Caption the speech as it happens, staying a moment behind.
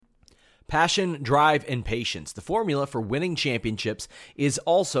Passion, drive, and patience. The formula for winning championships is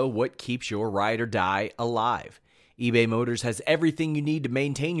also what keeps your ride or die alive. eBay Motors has everything you need to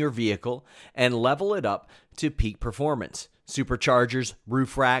maintain your vehicle and level it up to peak performance. Superchargers,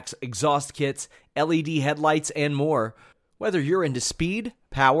 roof racks, exhaust kits, LED headlights, and more. Whether you're into speed,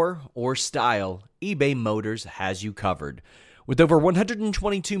 power, or style, eBay Motors has you covered. With over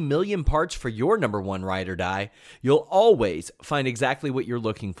 122 million parts for your number one ride or die, you'll always find exactly what you're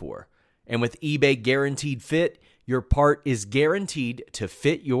looking for. And with eBay Guaranteed Fit, your part is guaranteed to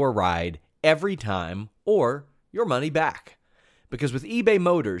fit your ride every time or your money back. Because with eBay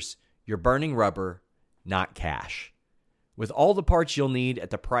Motors, you're burning rubber, not cash. With all the parts you'll need at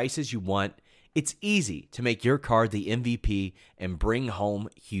the prices you want, it's easy to make your car the MVP and bring home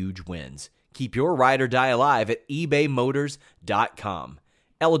huge wins. Keep your ride or die alive at ebaymotors.com.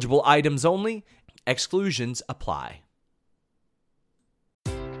 Eligible items only. Exclusions apply.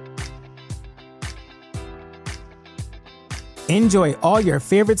 Enjoy all your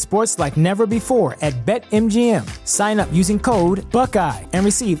favorite sports like never before at BetMGM. Sign up using code Buckeye and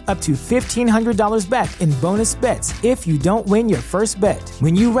receive up to $1,500 back in bonus bets if you don't win your first bet.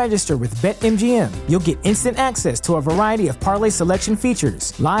 When you register with BetMGM, you'll get instant access to a variety of parlay selection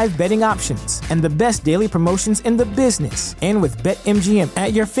features, live betting options, and the best daily promotions in the business. And with BetMGM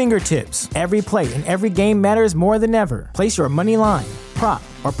at your fingertips, every play and every game matters more than ever. Place your money line, prop,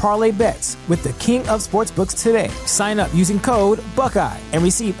 or parlay bets with the king of sportsbooks today. Sign up using code Buckeye and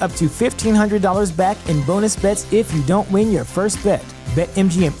receive up to $1,500 back in bonus bets if you don't win your first bet.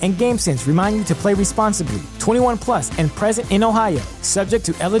 BetMGM and GameSense remind you to play responsibly. 21 plus and present in Ohio, subject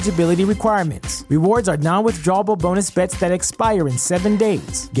to eligibility requirements. Rewards are non-withdrawable bonus bets that expire in 7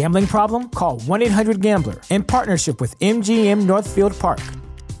 days. Gambling problem? Call 1-800-GAMBLER. In partnership with MGM Northfield Park.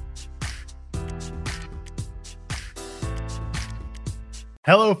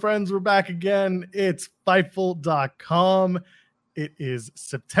 Hello, friends. We're back again. It's Fightful.com. It is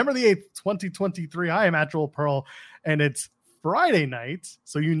September the 8th, 2023. I am at Joel Pearl, and it's Friday night,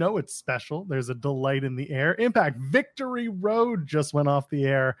 so you know it's special. There's a delight in the air. Impact Victory Road just went off the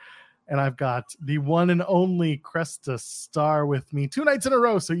air, and I've got the one and only Cresta Star with me 2 nights in a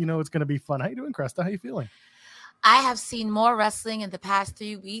row, so you know it's going to be fun. How you doing, Cresta? How you feeling? I have seen more wrestling in the past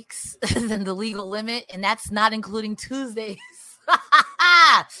 3 weeks than the legal limit, and that's not including Tuesdays.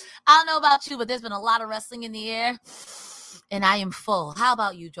 I don't know about you, but there's been a lot of wrestling in the air, and I am full. How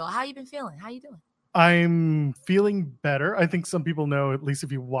about you, Joel? How you been feeling? How you doing? I'm feeling better. I think some people know, at least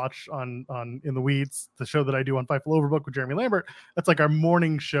if you watch on In the Weeds, the show that I do on Fightful Overbook with Jeremy Lambert, that's like our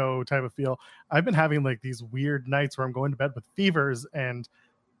morning show type of feel. I've been having like these weird nights where I'm going to bed with fevers, and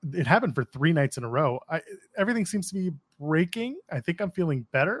it happened for 3 nights in a row. Everything seems to be breaking. I think I'm feeling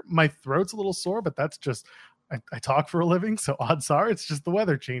better. My throat's a little sore, but that's just... I talk for a living, so odds are it's just the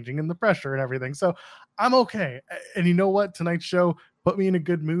weather changing and the pressure and everything. So I'm okay. And you know what? Tonight's show put me in a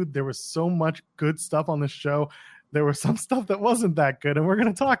good mood. There was so much good stuff on this show. There was some stuff that wasn't that good, and we're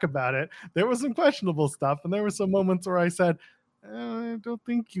going to talk about it. There was some questionable stuff, and there were some moments where I said, I don't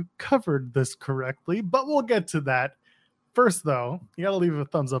think you covered this correctly, but we'll get to that. First, though, you got to leave a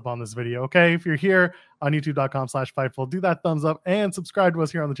thumbs up on this video, okay? If you're here on youtube.com/Fightful, do that thumbs up and subscribe to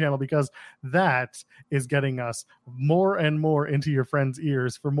us here on the channel, because that is getting us more and more into your friends'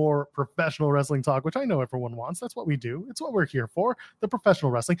 ears for more professional wrestling talk, which I know everyone wants. That's what we do. It's what we're here for, the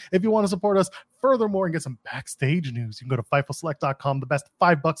professional wrestling. If you want to support us furthermore and get some backstage news, you can go to FightfulSelect.com, the best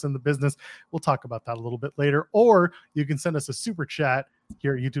 $5 in the business. We'll talk about that a little bit later. Or you can send us a super chat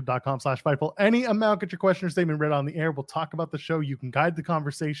here at youtube.com/Fightful. Any amount, get your question or statement read on the air. We'll talk about the show. You can guide the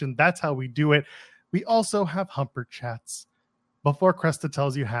conversation. That's how we do it. We also have Humper Chats. Before Cresta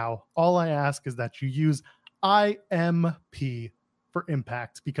tells you how, all I ask is that you use IMP for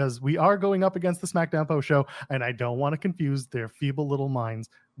Impact, because we are going up against the SmackDown Post Show, and I don't want to confuse their feeble little minds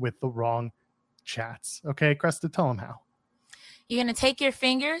with the wrong chats. Okay, Cresta, tell them how. You're going to take your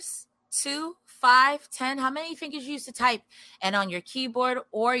fingers, 2, 5, 10, how many fingers you used to type, and on your keyboard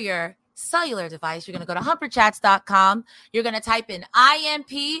or your cellular device, you're going to go to humperchats.com. You're going to type in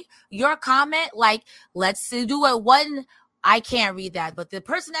IMP, your comment, like, let's do it. One, I can't read that, but the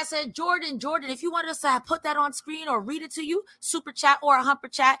person that said, Jordynne, if you wanted us to put that on screen or read it to you, super chat or a humper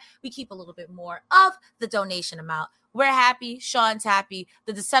chat, we keep a little bit more of the donation amount. We're happy. Sean's happy.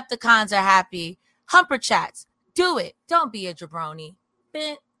 The Decepticons are happy. Humper chats. Do it. Don't be a jabroni.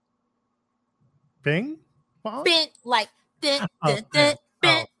 Bent. Bing? Bent. Like, bent.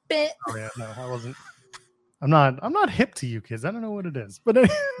 Oh, yeah, no, I wasn't. I'm not hip to you kids. I don't know what it is, but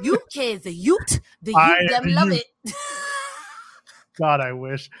you kids, the youth them love it. God, I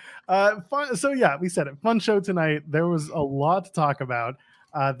wish. Fun, so yeah, we said it. Fun show tonight. There was a lot to talk about.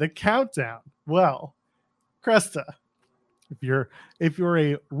 The countdown. Well, Cresta, if you're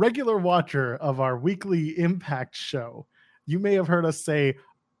a regular watcher of our weekly Impact show, you may have heard us say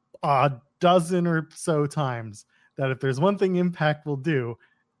a dozen or so times that if there's one thing Impact will do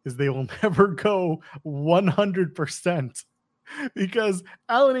is they will never go 100%, because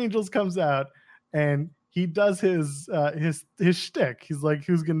Alan Angels comes out and he does his shtick. He's like,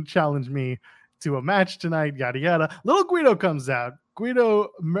 who's going to challenge me to a match tonight? Yada yada. Little Guido comes out.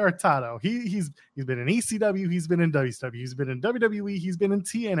 Guido Meritato. He's been in ECW. He's been in WCW. He's been in WWE. He's been in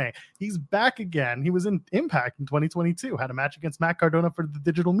TNA. He's back again. He was in Impact in 2022. Had a match against Matt Cardona for the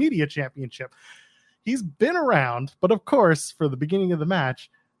Digital Media Championship. He's been around, but of course, for the beginning of the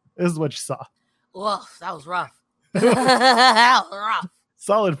match, this is what you saw. Whoa, that was rough. That was rough.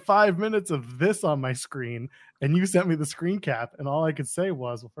 Solid 5 minutes of this on my screen, and you sent me the screen cap, and all I could say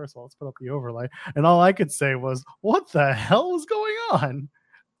was, well, first of all, let's put up the overlay, and all I could say was, what the hell was going on?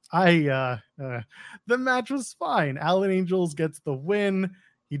 The match was fine. Alan Angels gets the win.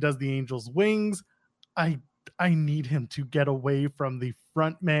 He does the Angels wings. I need him to get away from the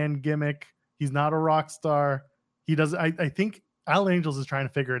frontman gimmick. He's not a rock star. He does. I think Alan Angels is trying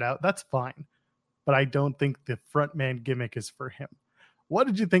to figure it out. That's fine, but I don't think the frontman gimmick is for him. What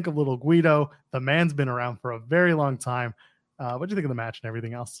did you think of Little Guido? The man's been around for a very long time. What did you think of the match and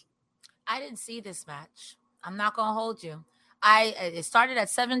everything else? I didn't see this match. I'm not going to hold you. It started at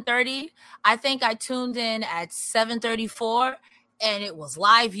 7:30. I think I tuned in at 7:34, and it was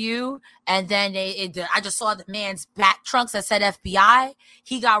live view. And then I just saw the man's back trunks that said FBI.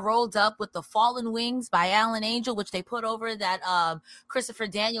 He got rolled up with the Fallen Wings by Alan Angel, which they put over that Christopher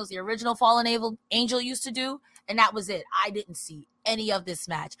Daniels, the original Fallen Angel, used to do. And that was it. I didn't see any of this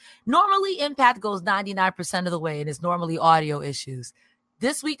match. Normally, Impact goes 99% of the way, and it's normally audio issues.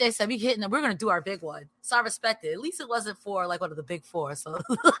 This week, they said, we're going to do our big one. So I respect it. At least it wasn't for like one of the big four. So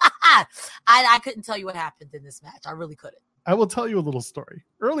I couldn't tell you what happened in this match. I really couldn't. I will tell you a little story.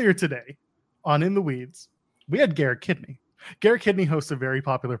 Earlier today on In the Weeds, we had Garrett Kidney. Garrett Kidney hosts a very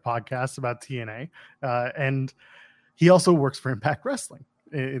popular podcast about TNA, and he also works for Impact Wrestling.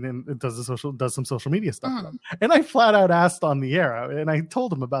 And it does some social media stuff. And I flat out asked on the air, and I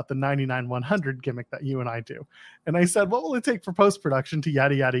told him about the 99-100 gimmick that you and I do. And I said, what will it take for post-production to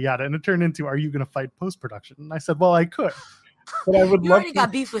yada, yada, yada? And it turned into, are you going to fight post-production? And I said, well, I could. But I would you already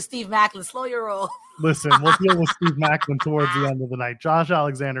got beef with Steve Macklin. Slow your roll. Listen, we'll deal with Steve Macklin towards the end of the night. Josh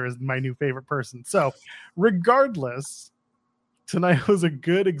Alexander is my new favorite person. So regardless, tonight was a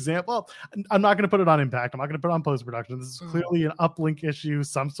good example. I'm not going to put it on Impact. I'm not going to put it on post-production. This is clearly an uplink issue,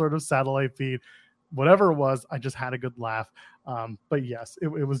 some sort of satellite feed, whatever it was. I just had a good laugh. But yes, it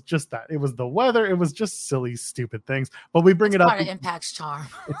was just that. It was the weather. It was just silly, stupid things. But we bring it up. Part of Impact's charm.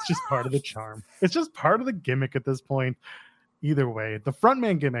 It's just part of the charm. It's just part of the gimmick at this point. Either way, the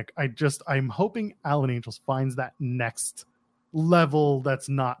frontman gimmick, I'm hoping Alan Angels finds that next level that's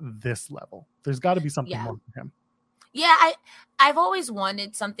not this level. There's got to be something more for him. Yeah, I've always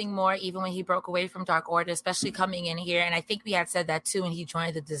wanted something more, even when he broke away from Dark Order, especially coming in here. And I think we had said that too when he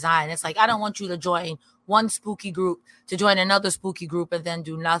joined the design. It's like, I don't want you to join one spooky group to join another spooky group and then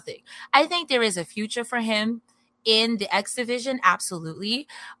do nothing. I think there is a future for him in the X division, absolutely.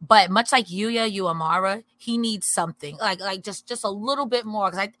 But much like Yuya Uemura, he needs something like just a little bit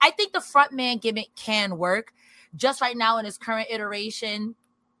more. Because I think the frontman gimmick can work. Just right now in his current iteration,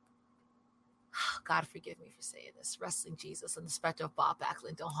 God forgive me for saying this, wrestling Jesus and the specter of Bob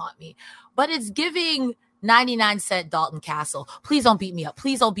Backlund don't haunt me, but it's giving 99-cent Dalton Castle. Please don't beat me up.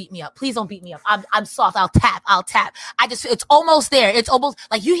 Please don't beat me up. Please don't beat me up. I'm soft. I'll tap. It's almost there. It's almost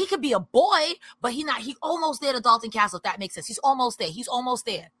like he could be a boy, but he's almost there to Dalton Castle. If that makes sense. He's almost there.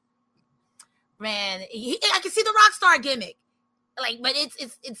 Man, I can see the Rockstar gimmick. But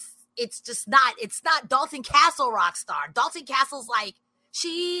it's just not, it's not Dalton Castle Rockstar. Dalton Castle's like,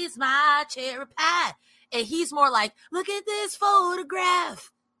 she's my cherry pie. And he's more like, look at this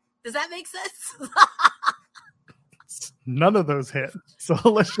photograph. Does that make sense? None of those hit. So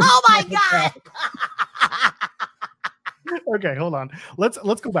let's just oh my God. Okay, hold on. Let's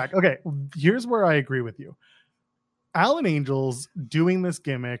go back. Okay, here's where I agree with you. Alan Angels doing this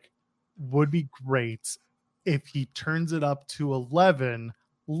gimmick would be great if he turns it up to 11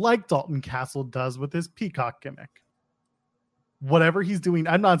 like Dalton Castle does with his Peacock gimmick. Whatever he's doing,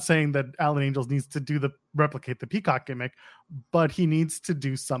 I'm not saying that Alan Angels needs to replicate the Peacock gimmick, but he needs to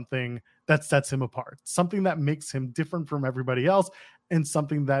do something that sets him apart, something that makes him different from everybody else, and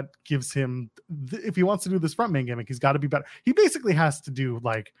something that gives him, if he wants to do this frontman gimmick, he's got to be better. He basically has to do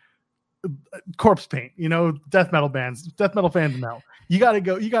like corpse paint, death metal fans know. You got to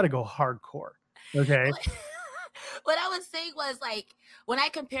go hardcore. Okay. What I was saying was when I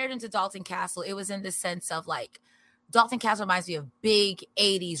compared him to Dalton Castle, it was in the sense of like, Dalton Castle reminds me of big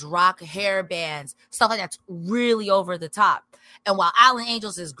 80s rock hair bands, stuff like that's really over the top. And while Alan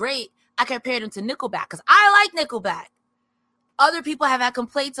Angels is great, I compared him to Nickelback because I like Nickelback. Other people have had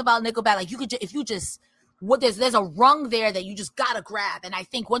complaints about Nickelback. Like, you could, if you just, there's a rung there that you just gotta grab. And I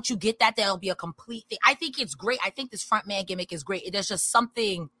think once you get that, that'll be a complete thing. I think it's great. I think this front man gimmick is great. There's just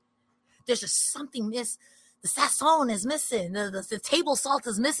something miss. The sazon is missing. The table salt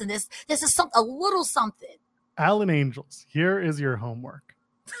is missing. There's just a little something. Alan Angels, here is your homework.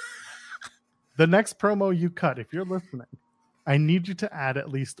 The next promo you cut, if you're listening, I need you to add at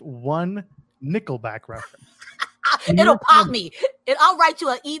least one Nickelback reference. It'll pop me. I'll write you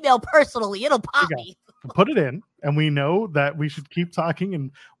an email personally. It'll pop me. Put it in, and we know that we should keep talking, and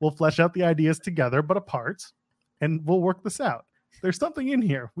we'll flesh out the ideas together, but apart, and we'll work this out. There's something in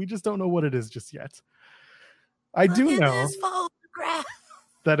here. We just don't know what it is just yet. I do know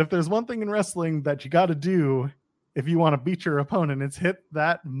that if there's one thing in wrestling that you got to do if you want to beat your opponent, it's hit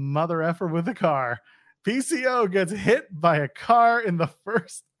that mother effer with a car. PCO gets hit by a car in the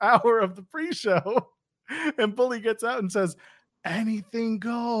first hour of the pre-show, and Bully gets out and says, anything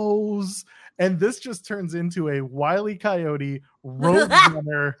goes. And this just turns into a Wile E. Coyote road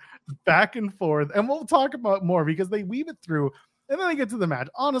runner back and forth. And we'll talk about more because they weave it through. And then they get to the match.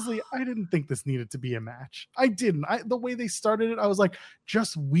 Honestly, I didn't think this needed to be a match. I didn't. The way they started it, I was like,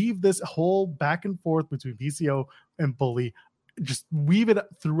 just weave this whole back and forth between PCO and Bully. Just weave it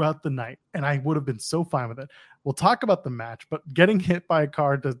throughout the night. And I would have been so fine with it. We'll talk about the match, but getting hit by a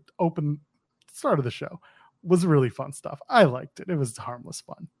car to open the start of the show was really fun stuff. I liked it. It was harmless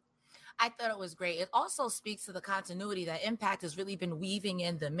fun. I thought it was great. It also speaks to the continuity that Impact has really been weaving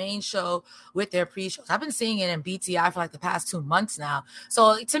in the main show with their pre-shows. I've been seeing it in BTI for like the past 2 months now.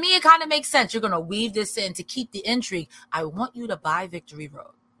 So to me, it kind of makes sense. You're going to weave this in to keep the intrigue. I want you to buy Victory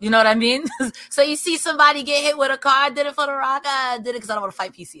Road. You know what I mean? So you see somebody get hit with a car. I did it for The Rock. I did it because I don't want to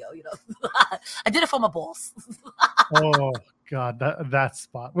fight PCO, you know. I did it for my balls. Oh, God, that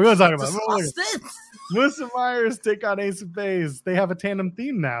spot. We're going to talk about it. Moose and Myers take on Ace of Base. They have a tandem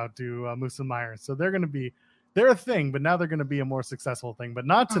theme now to Moose and Myers. So they're a thing, but now they're going to be a more successful thing. But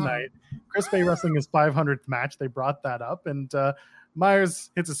not tonight. Chris Bay wrestling his 500th match. They brought that up. And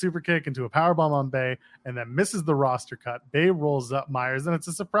Myers hits a super kick into a powerbomb on Bay and then misses the roster cut. Bay rolls up Myers, and it's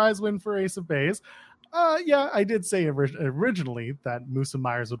a surprise win for Ace of Base. Yeah, I did say originally that Moose and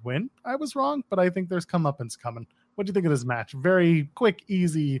Myers would win. I was wrong, but I think there's comeuppance coming. What do you think of this match? Very quick,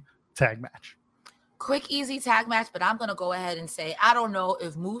 easy tag match. Quick, easy tag match, but I'm going to go ahead and say, I don't know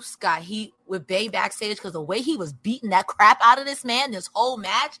if Moose got heat with Bay backstage because the way he was beating that crap out of this man this whole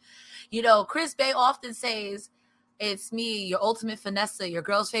match. You know, Chris Bay often says, it's me, your ultimate finesse, your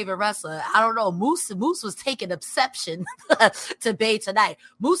girl's favorite wrestler. I don't know. Moose was taking exception to Bay tonight.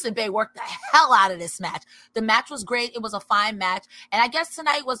 Moose and Bay worked the hell out of this match. The match was great. It was a fine match. And I guess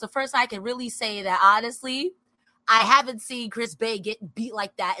tonight was the first time I can really say that, honestly, I haven't seen Chris Bay get beat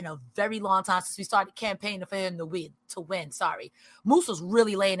like that in a very long time since we started campaigning for him to win. Sorry. Moose was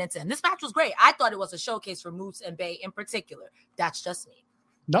really laying into him. This match was great. I thought it was a showcase for Moose and Bay in particular. That's just me.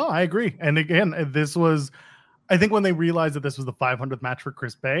 No, I agree. And again, this was, I think when they realized that this was the 500th match for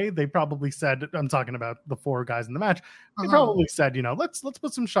Chris Bay, they probably said, I'm talking about the 4 guys in the match. They probably said, you know, let's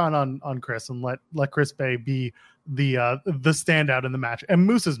put some shine on Chris and let Chris Bay be the standout in the match. And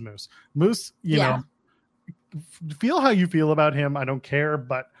Moose is Moose. Moose, you know, feel how you feel about him. I don't care.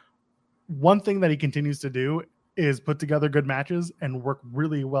 But one thing that he continues to do is put together good matches and work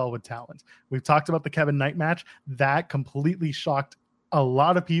really well with talent. We've talked about the Kevin Knight match. That completely shocked a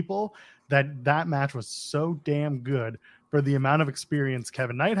lot of people. That match was so damn good for the amount of experience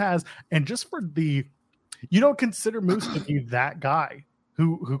Kevin Knight has. And just for you don't consider Moose to be that guy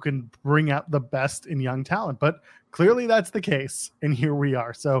who can bring out the best in young talent, but clearly that's the case. And here we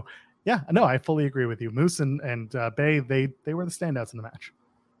are. So yeah, no, I fully agree with you. Moose and Bay, they were the standouts in the match.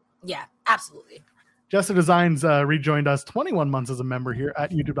 Yeah, absolutely. Jester Designs rejoined us 21 months as a member here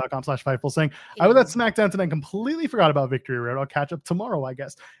at youtube.com/Fightful, saying, I was at SmackDown tonight, completely forgot about Victory Road. I'll catch up tomorrow, I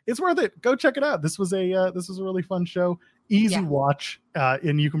guess. It's worth it. Go check it out. This was a really fun show. Easy watch.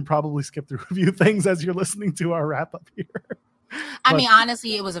 And you can probably skip through a few things as you're listening to our wrap up here. I mean,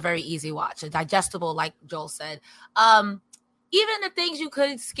 honestly, it was a very easy watch. Digestible, like Joel said. Even the things you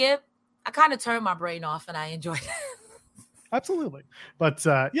could skip, I kind of turned my brain off and I enjoyed it. Absolutely. But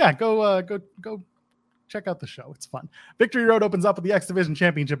yeah, go check out the show. It's fun. Victory Road opens up with the X Division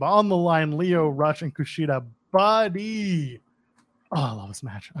Championship on the line. Lio Rush and Kushida, buddy. Oh, I love this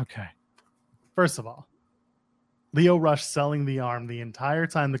match. Okay. First of all, Lio Rush selling the arm the entire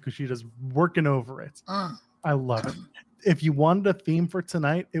time the Kushida's working over it. I love it. if you wanted a theme for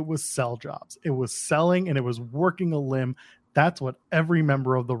tonight, it was sell jobs. It was selling and it was working a limb. That's what every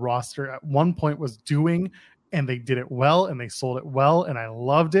member of the roster at one point was doing, and they did it well and they sold it well, and I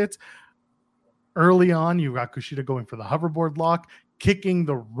loved it. Early on, you got Kushida going for the hoverboard lock, kicking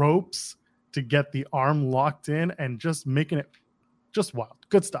the ropes to get the arm locked in, and just making it just wild.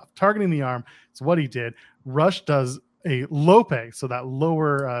 Good stuff. Targeting the arm is what he did. Rush does a lope, so that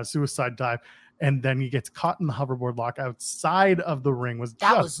lower suicide dive, and then he gets caught in the hoverboard lock outside of the ring. Was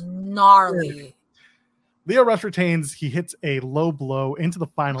gnarly. Lio Rush retains. He hits a low blow into the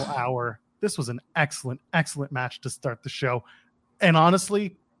final hour. This was an excellent match to start the show. And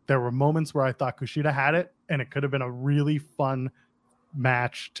honestly, there were moments where I thought Kushida had it, and it could have been a really fun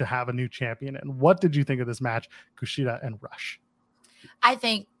match to have a new champion. And what did you think of this match, Kushida and Rush? I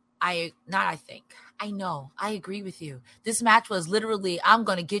know. I agree with you. This match was literally, I'm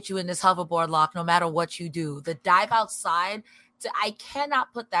going to get you in this hoverboard lock no matter what you do. The dive outside, I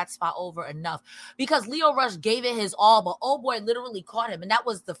cannot put that spot over enough because Lio Rush gave it his all, but oh boy literally caught him. And that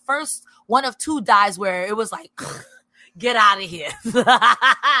was the first one of two dives where it was like, get out of here.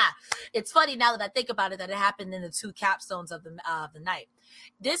 It's funny now that I think about it that it happened in the two capstones of the night.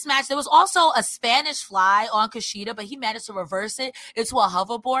 This match, there was also a Spanish fly on Kushida, but he managed to reverse it into a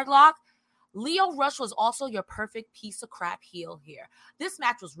hoverboard lock. Lio Rush was also your perfect piece of crap heel here. This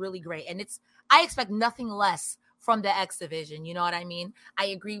match was really great, and I expect nothing less from the X division. You know what I mean? I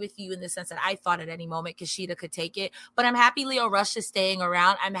agree with you in the sense that I thought at any moment Kushida could take it, but I'm happy Lio Rush is staying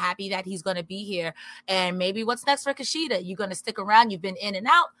around. I'm happy that he's going to be here, and maybe what's next for Kushida? You're going to stick around. You've been in and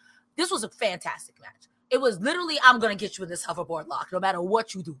out. This was a fantastic match. It was literally, I'm going to get you in this hoverboard lock no matter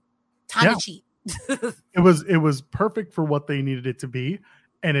what you do. Time to cheat. It was perfect for what they needed it to be,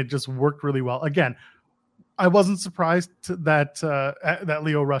 and it just worked really well. Again, I wasn't surprised that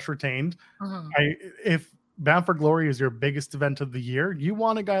Lio Rush retained. Mm-hmm. If Bound for Glory is your biggest event of the year, you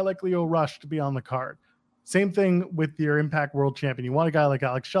want a guy like Lio Rush to be on the card. Same thing with your Impact World Champion. You want a guy like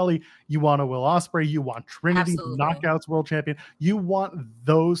Alex Shelley. You want a Will Ospreay. You want Trinity, the Knockouts World Champion. You want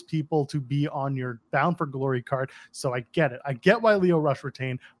those people to be on your Bound for Glory card. So I get it. I get why Lio Rush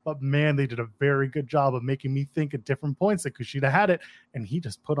retained, but man, they did a very good job of making me think at different points that Kushida had it, and he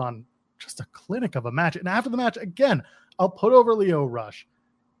just put on just a clinic of a match. And after the match, again, I'll put over Lio Rush.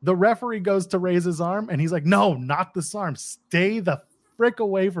 The referee goes to raise his arm, and he's like, no, not this arm. Stay the frick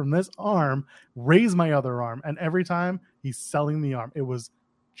away from this arm. Raise my other arm. And every time he's selling the arm. It was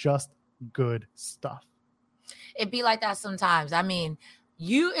just good stuff. It'd be like that sometimes. I mean,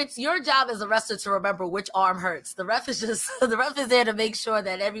 it's your job as a wrestler to remember which arm hurts. The ref is there to make sure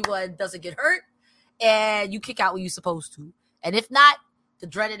that everyone doesn't get hurt, and you kick out when you're supposed to. And if not, the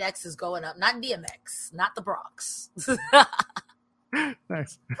dreaded X is going up. Not DMX, not the Bronx.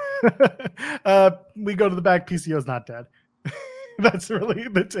 Nice. We go to the back. PCO's not dead. That's really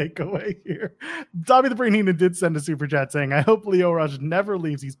the takeaway here. Tommy the Brain Heenan did send a super chat saying, I hope Lio Rush never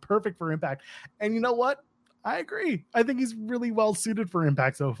leaves. He's perfect for Impact. And you know what? I agree. I think he's really well suited for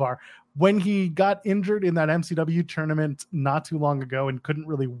Impact so far. When he got injured in that MCW tournament not too long ago and couldn't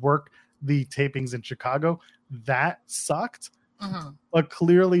really work the tapings in Chicago, that sucked. Mm-hmm. But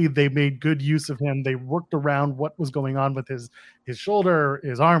clearly they made good use of him. They worked around what was going on with his shoulder,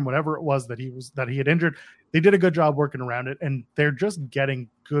 his arm, whatever it was that he had injured. They did a good job working around it, and they're just getting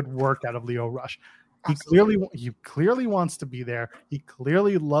good work out of Lio Rush. He clearly wants to be there. He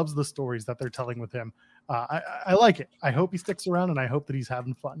clearly loves the stories that they're telling with him. I like it. I hope he sticks around, and I hope that he's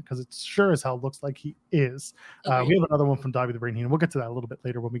having fun, because it sure as hell looks like he is. We have another one from Dobby the Brain Heenan. We'll get to that a little bit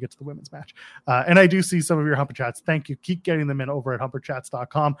later when we get to the women's match. And I do see some of your Humper Chats. Thank you. Keep getting them in over at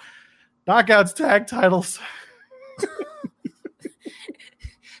humperchats.com. Knockouts tag titles.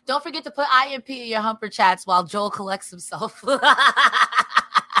 Don't forget to put IMP in your Humper Chats while Joel collects himself.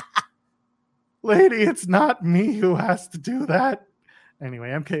 Lady, it's not me who has to do that. Anyway,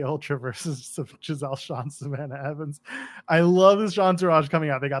 MK Ultra versus Giselle Shaw and Savannah Evans. I love this entourage coming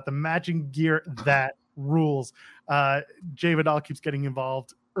out. They got the matching gear that rules. Jay Vidal keeps getting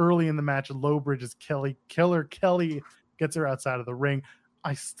involved early in the match. Low bridges Killer Kelly gets her outside of the ring.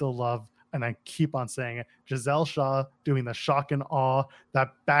 I still love, and I keep on saying it, Giselle Shaw doing the shock and awe. That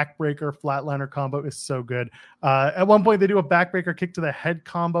backbreaker flatliner combo is so good. At one point, they do a backbreaker kick to the head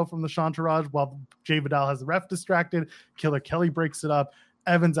combo from the Shantaraj while Jay Vidal has the ref distracted. Killer Kelly breaks it up.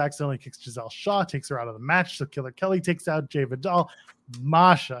 Evans accidentally kicks Giselle Shaw, takes her out of the match. So Killer Kelly takes out Jay Vidal.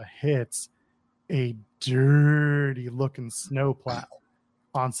 Masha hits a dirty looking snowplow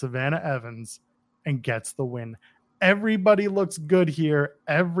on Savannah Evans and gets the win. Everybody looks good here.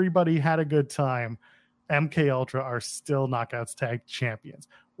 Everybody had a good time. MK Ultra are still Knockouts Tag Champions.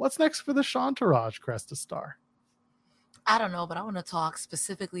 What's next for the Shantaraj Cresta Star? I don't know, but I want to talk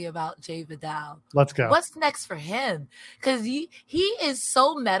specifically about Jay Vidal. Let's go. What's next for him? Because he is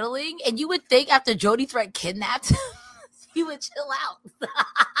so meddling, and you would think after Jody Threat kidnapped him, he would chill out.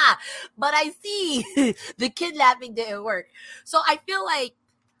 But I see the kidnapping didn't work. So I feel like,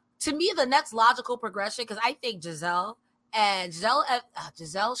 to me, the next logical progression, because I think Giselle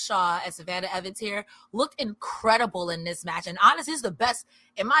Shaw and Savannah Evans here looked incredible in this match. And honestly, is the best,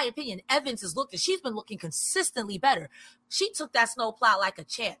 in my opinion. Evans has looked, and she's been looking consistently better. She took that snowplow like a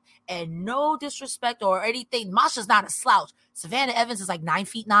champ. And no disrespect or anything, Masha's not a slouch. Savannah Evans is like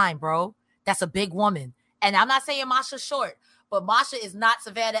 9'9", bro. That's a big woman. And I'm not saying Masha's short, but Masha is not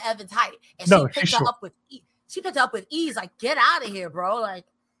Savannah Evans' height. And No, she picked her up with ease. Like, get out of here, bro. Like,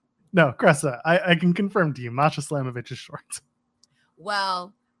 no, Cressa, I can confirm to you, Masha Slamovich is short.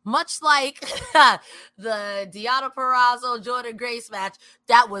 Well, much like the Deonna Purrazzo Jordynne Grace match,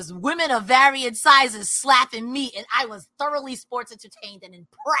 that was women of varying sizes slapping meat, and I was thoroughly sports entertained and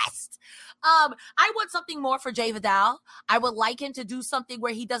impressed. I want something more for Jay Vidal. I would like him to do something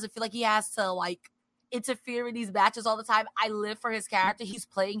where he doesn't feel like he has to like interfere in these matches all the time. I live for his character. He's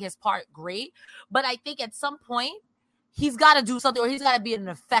playing his part great, but I think at some point he's got to do something, or he's got to be an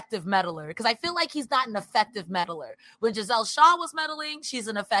effective meddler, because I feel like he's not an effective meddler. When Giselle Shaw was meddling, she's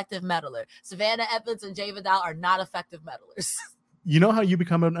an effective meddler. Savannah Evans and Jay Vidal are not effective meddlers. You know how you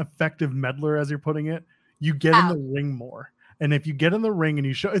become an effective meddler, as you're putting it? You get in the ring more. And if you get in the ring and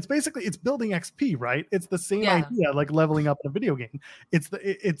you show, it's building XP, right? It's the same idea, like leveling up in a video game.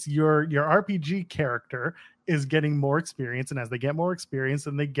 It's your RPG character is getting more experience, and as they get more experience,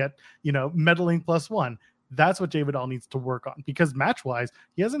 and they get, meddling +1. That's what Jay Vidal needs to work on, because match-wise,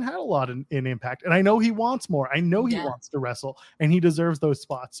 he hasn't had a lot in Impact. And I know he wants more. I know he wants to wrestle, and he deserves those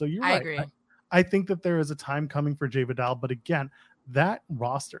spots. So you're right. I agree. I think that there is a time coming for Jay Vidal, but again, that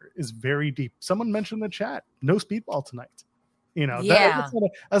roster is very deep. Someone mentioned in the chat, no speedball tonight.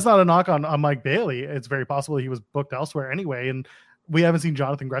 That's not a knock on Mike Bailey. It's very possible he was booked elsewhere anyway, and we haven't seen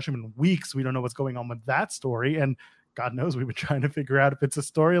Jonathan Gresham in weeks. We don't know what's going on with that story, and God knows we've been trying to figure out if it's a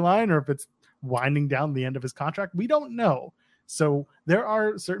storyline or if it's winding down the end of his contract. We don't know. So there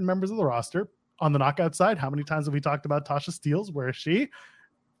are certain members of the roster on the knockout side. How many times have we talked about Tasha Steelz? Where is she?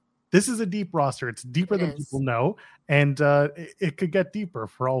 This is a deep roster. It's deeper than people know, and it could get deeper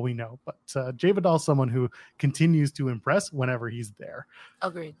for all we know. But Jay Vidal is someone who continues to impress whenever he's there.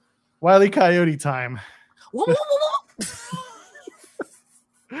 Agreed. Wile E. Coyote time.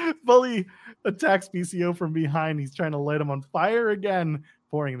 Bully attacks PCO from behind. He's trying to light him on fire again,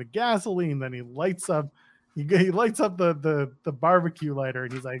 pouring the gasoline. Then he lights up the barbecue lighter,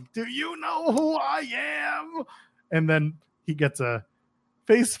 and he's like, "Do you know who I am?" And then he gets a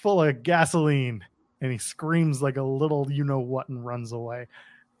face full of gasoline, and he screams like a little you-know-what and runs away.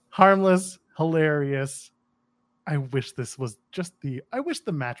 Harmless, hilarious. I wish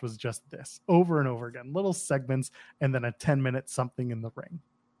the match was just this over and over again. Little segments and then a 10-minute something in the ring.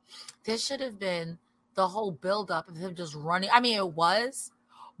 This should have been the whole build-up of him just running. I mean, it was,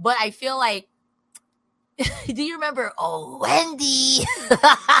 but I feel like, do you remember, Wendy?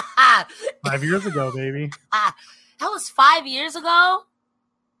 5 years ago, baby. That was 5 years ago?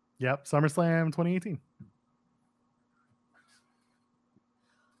 Yep, SummerSlam 2018.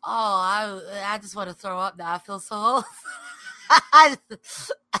 Oh, I just want to throw up now. I feel so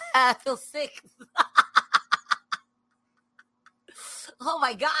I feel sick. Oh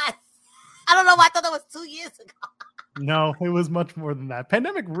my God. I don't know why I thought that was 2 years ago. No, it was much more than that.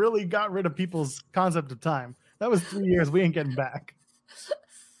 Pandemic really got rid of people's concept of time. That was 3 years. We ain't getting back.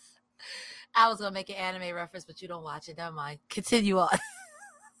 I was going to make an anime reference, but you don't watch it. Never mind. Continue on.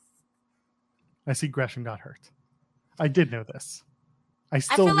 I see Gresham got hurt. I did know this. I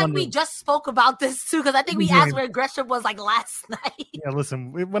feel like we just spoke about this too, because I think we asked where Gresham was like last night. Yeah,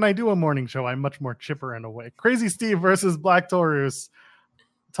 listen, when I do a morning show, I'm much more chipper and awake. Crazy Steve versus Black Taurus.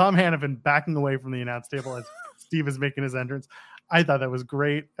 Tom Hannafin backing away from the announce table as Steve is making his entrance. I thought that was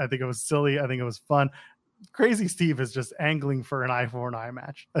great. I think it was silly. I think it was fun. Crazy Steve is just angling for an eye for an eye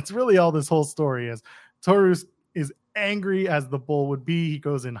match. That's really all this whole story is. Taurus is angry as the bull would be. He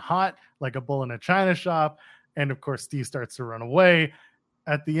goes in hot like a bull in a china shop. And of course, Steve starts to run away.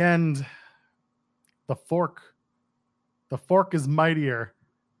 At the end, the fork is mightier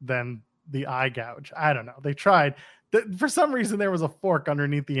than the eye gouge. I don't know. They tried. For some reason, there was a fork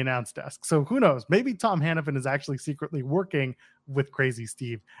underneath the announce desk. So who knows? Maybe Tom Hannafin is actually secretly working with Crazy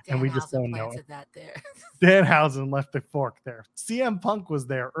Steve, and we just don't know it. That there. Danhausen left the fork there. CM Punk was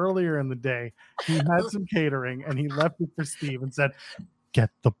there earlier in the day. He had some catering, and he left it for Steve and said, "Get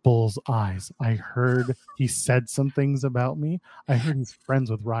the bull's eyes. I heard he said some things about me. I heard he's friends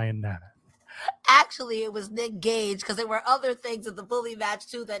with Ryan Nemeth." Actually, it was Nick Gage because there were other things in the bully match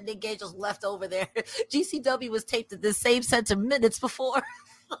too that Nick Gage was left over there. GCW was taped at the same center minutes before.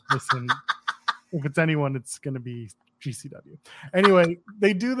 Listen, if it's anyone, it's going to be GCW. Anyway,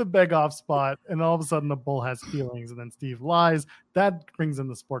 they do the beg off spot, and all of a sudden the bull has feelings, and then Steve lies. That brings in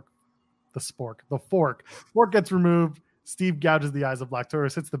the fork. Fork gets removed. Steve gouges the eyes of Black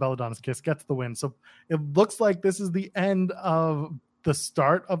Taurus, hits the Belladonna's Kiss, gets the win. So it looks like this is the end of the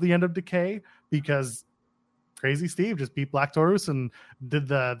start of the end of Decay, because Crazy Steve just beat Black Taurus and did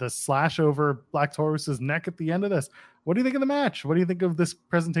the slash over Black Taurus's neck at the end of this. What do you think of the match? What do you think of this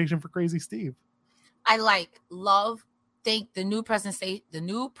presentation for Crazy Steve? I think the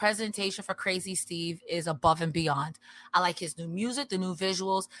new presentation for Crazy Steve is above and beyond. I like his new music, the new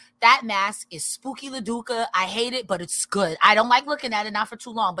visuals. That mask is spooky Laduca. I hate it, but it's good. I don't like looking at it, not for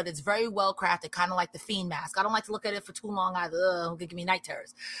too long, but it's very well crafted, kind of like the Fiend mask. I don't like to look at it for too long either. It'll give me night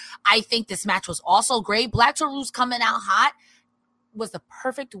terrors. I think this match was also great. Black Taurus coming out hot was the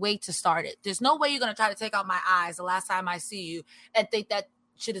perfect way to start it. There's no way you're going to try to take out my eyes the last time I see you and think that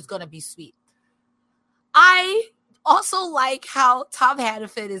shit is going to be sweet. I also like how Tom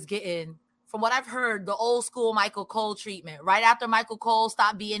Hannafin is getting, from what I've heard, the old school Michael Cole treatment. Right after Michael Cole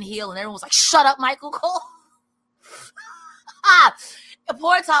stopped being heel and everyone was like, shut up, Michael Cole.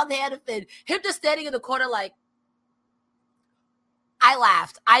 Poor Tom Hannafin. Him just standing in the corner like, I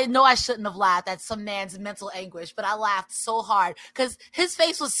laughed. I know I shouldn't have laughed at some man's mental anguish, but I laughed so hard because his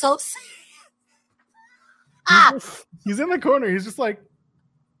face was so serious. He's in the corner. He's just like,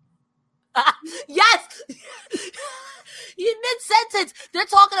 yes. In mid-sentence, they're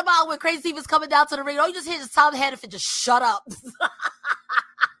talking about when Crazy Steve is coming down to the ring. All you just hear is Tom Hannafin just shut up.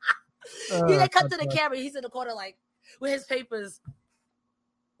 He then cut to the camera. He's in the corner like with his papers.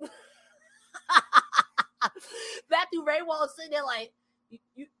 Matthew Raywall is sitting there like,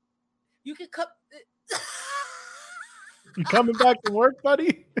 you can come. You coming back to work,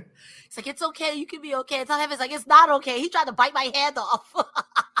 buddy? It's like, it's okay. You can be okay. Tom Hannafin is like, it's not okay. He tried to bite my hand off.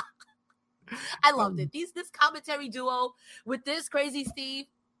 I loved it. This commentary duo with this Crazy Steve,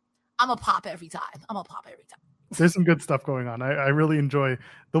 I'm a pop every time. There's some good stuff going on. I really enjoy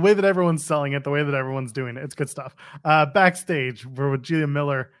the way that everyone's selling it, the way that everyone's doing it. It's good stuff. Backstage, we're with Julia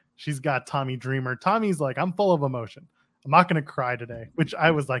Miller. She's got Tommy Dreamer. Tommy's like, I'm full of emotion. I'm not going to cry today, which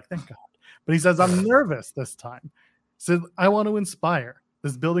I was like, thank God. But he says, I'm nervous this time. He said, I want to inspire.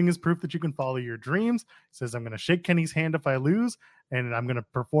 This building is proof that you can follow your dreams. He says, I'm going to shake Kenny's hand if I lose, and I'm going to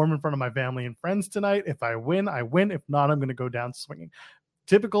perform in front of my family and friends tonight. If I win, I win. If not, I'm going to go down swinging.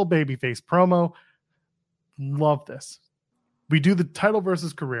 Typical babyface promo. Love this. We do the title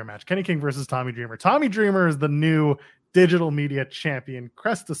versus career match. Kenny King versus Tommy Dreamer. Tommy Dreamer is the new digital media champion.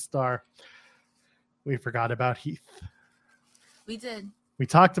 Cresta star. We forgot about Heath. We did. We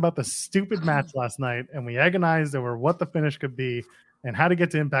talked about the stupid match last night, and we agonized over what the finish could be and how to get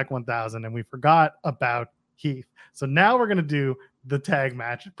to Impact 1000, and we forgot about Heath. So now we're going to do the tag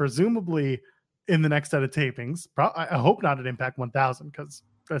match, presumably in the next set of tapings. I hope not at Impact 1000, because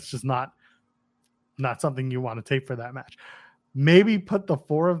that's just not something you want to tape for that match. Maybe put the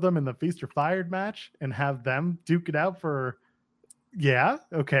four of them in the Feast or Fired match and have them duke it out for, yeah,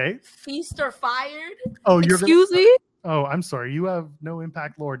 okay. Feast or Fired? Oh, excuse me? Oh, I'm sorry. You have no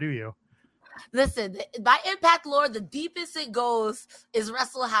Impact lore, do you? Listen, by Impact lore, the deepest it goes is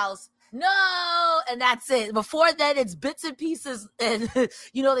Wrestle House. No, and that's it. Before then, it's bits and pieces. And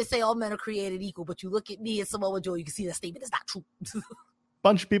they say all men are created equal, but you look at me and Samoa Joe, you can see that statement is not true.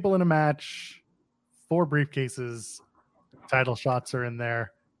 Bunch of people in a match, 4 briefcases, title shots are in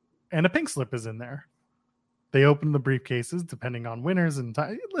there, and a pink slip is in there. They open the briefcases depending on winners and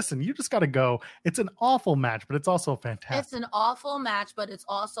time. Listen, you just got to go. It's an awful match, but it's also fantastic. It's an awful match, but it's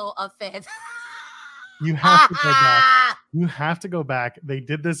also a fantastic. You have to go back. You have to go back. They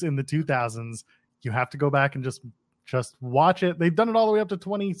did this in the 2000s. You have to go back and just watch it. They've done it all the way up to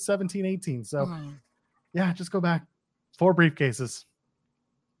 2017, 18. So, yeah, just go back. 4 briefcases.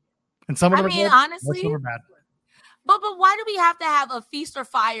 And some of them are good, honestly, some are bad. But why do we have to have a Feast or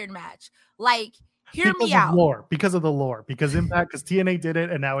Fired match? Like, hear me out. Because of the lore. Because TNA did it,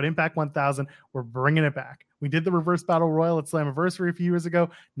 and now at Impact 1000, we're bringing it back. We did the Reverse Battle Royal at Slammiversary a few years ago.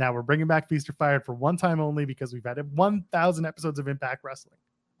 Now we're bringing back Feast or Fired for one time only because we've had 1,000 episodes of Impact Wrestling.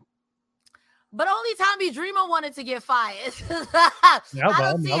 But only Tommy Dreamer wanted to get fired. I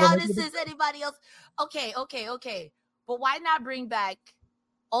don't see how this is anybody else. Okay. But why not bring back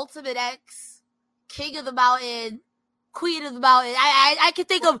Ultimate X, King of the Mountain, Queen of the Mountain? I can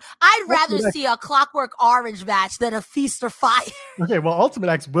think of, I'd rather see a Clockwork Orange match than a Feast or Fire. Okay, well, Ultimate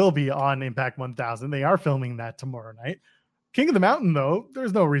X will be on Impact 1000. They are filming that tomorrow night. King of the Mountain, though,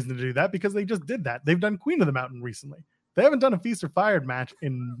 there's no reason to do that because they just did that. They've done Queen of the Mountain recently. They haven't done a Feast or Fired match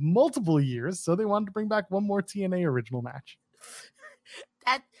in multiple years, so they wanted to bring back one more TNA original match.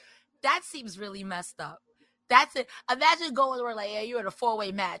 That seems really messed up. That's it. Imagine going where like, yeah, you're in a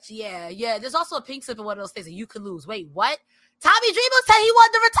 4-way match. Yeah. There's also a pink slip in one of those things that you could lose. Wait, what? Tommy Dreamer said he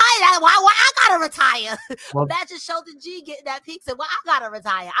wanted to retire. Why I gotta retire? Well, imagine Sheldon G getting that pink slip. Why I gotta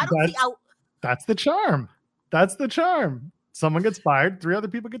retire? I don't see how. That's the charm. That's the charm. Someone gets fired, 3 other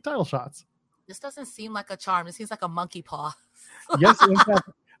people get title shots. This doesn't seem like a charm. It seems like a monkey paw. Yes, Impact.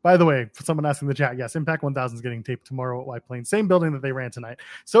 By the way, for someone asking in the chat, yes, Impact 1000 is getting taped tomorrow at White Plains, same building that they ran tonight.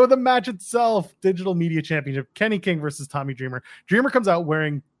 So the match itself, Digital Media Championship, Kenny King versus Tommy Dreamer. Dreamer comes out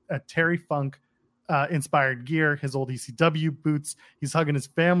wearing a Terry Funk inspired gear, his old ECW boots. He's hugging his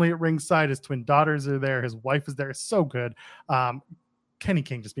family at ringside. His twin daughters are there. His wife is there. It's so good. Kenny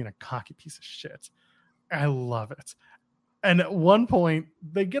King just being a cocky piece of shit. I love it. And at one point,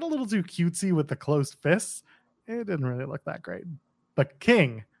 they get a little too cutesy with the closed fists. It didn't really look that great. But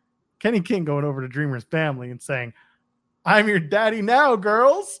Kenny King going over to Dreamer's family and saying, "I'm your daddy now,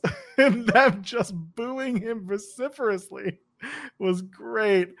 girls," and them just booing him vociferously was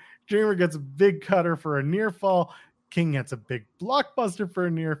great. Dreamer gets a big cutter for a near fall. King gets a big blockbuster for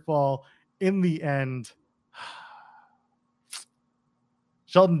a near fall. In the end,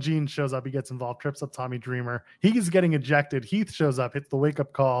 Sheldon Jean shows up. He gets involved, trips up Tommy Dreamer. He's getting ejected. Heath shows up, hits the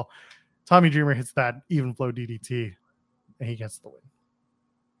wake-up call. Tommy Dreamer hits that even flow DDT, and he gets the win.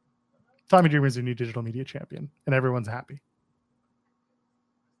 Tommy Dreamer is your new digital media champion, and everyone's happy.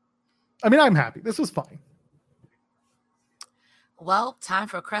 I mean, I'm happy. This was fine. Well, time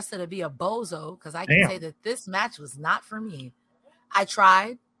for Cresta to be a bozo, because I can say that this match was not for me. I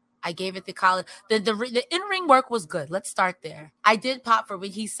tried. I gave it the college. The in-ring work was good. Let's start there. I did pop for when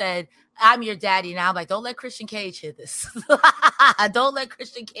he said, "I'm your daddy now." I'm like, don't let Christian Cage hear this. Don't let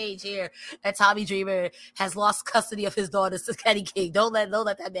Christian Cage hear that Tommy Dreamer has lost custody of his daughters to Kenny King. Don't let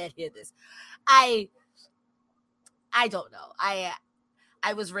that man hear this. I don't know.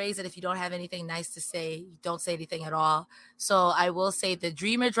 I was raised that if you don't have anything nice to say, you don't say anything at all. So I will say the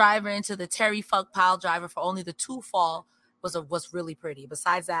Dreamer driver into the Terry Funk pile driver for only the 2 fall was really pretty.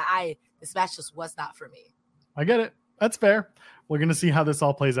 Besides that, this match just was not for me. I get it. That's fair. We're going to see how this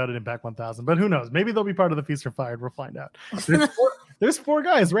all plays out at Impact 1000, but who knows? Maybe they'll be part of the Feast or Fired. We'll find out. There's 4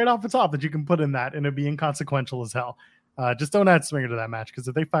 guys right off the top that you can put in that, and it'd be inconsequential as hell. Just don't add Swinger to that match, because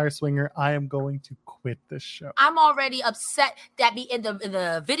if they fire Swinger, I am going to quit this show. I'm already upset that in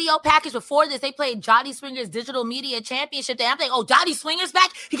the video package before this, they played Johnny Swinger's Digital Media Championship Day. I'm thinking, oh, Johnny Swinger's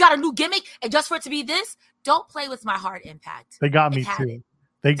back. He got a new gimmick, and just for it to be this, don't play with my heart, Impact. They got me too.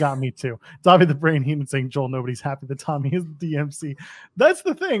 They got me too. Tommy the Brain Heenan saying, "Joel, nobody's happy that Tommy is the DMC." That's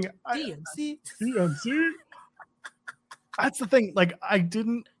the thing. DMC. That's the thing. Like, I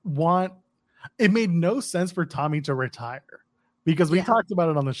didn't want. It made no sense for Tommy to retire, because we talked about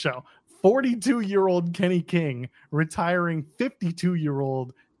it on the show. 42-year-old Kenny King retiring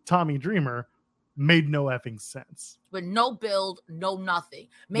 52-year-old Tommy Dreamer made no effing sense. With no build, no nothing.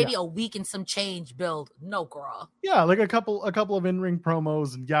 Maybe a week and some change build. No, girl. Yeah, like a couple of in-ring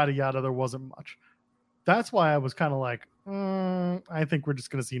promos and yada yada. There wasn't much. That's why I was kind of like, I think we're just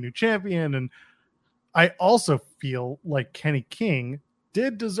going to see a new champion. And I also feel like Kenny King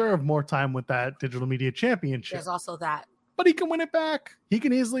did deserve more time with that Digital Media Championship. There's also that. But he can win it back. He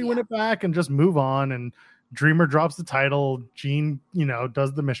can easily win it back and just move on. And Dreamer drops the title. Gene,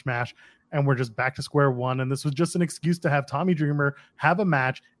 does the mishmash. And we're just back to square one. And this was just an excuse to have Tommy Dreamer have a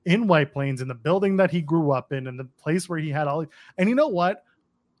match in White Plains, in the building that he grew up in, and the place where he had all. And you know what?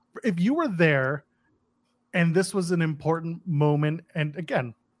 If you were there and this was an important moment, and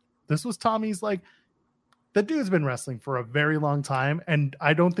again, this was Tommy's, like, the dude's been wrestling for a very long time. And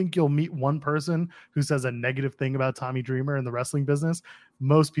I don't think you'll meet one person who says a negative thing about Tommy Dreamer in the wrestling business.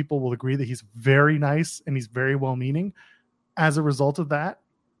 Most people will agree that he's very nice and he's very well-meaning. As a result of that,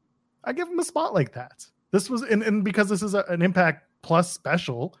 I give him a spot like that. This was, and because this is an Impact Plus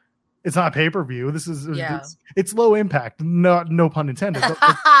special, it's not pay-per-view. This is, it's low impact, no pun intended. But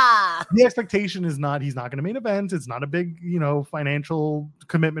the expectation is not, he's not going to main event. It's not a big, financial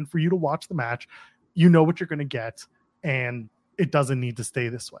commitment for you to watch the match. You know what you're going to get, and it doesn't need to stay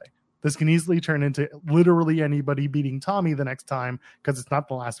this way. This can easily turn into literally anybody beating Tommy the next time, because it's not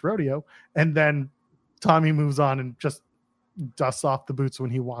the last rodeo. And then Tommy moves on and just dusts off the boots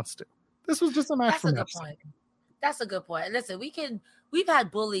when he wants to. This was just a match for match. That's a good point. Listen, we've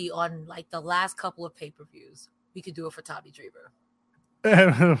had Bully on like the last couple of pay-per-views. We could do it for Tommy Dreamer.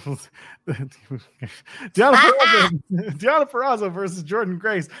 Deonna Purrazzo versus Jordynne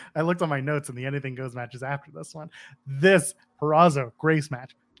Grace. I looked on my notes and the anything goes matches after this one. This Purrazzo Grace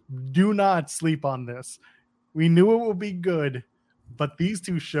match. Do not sleep on this. We knew it would be good, but these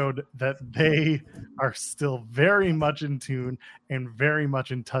two showed that they are still very much in tune and very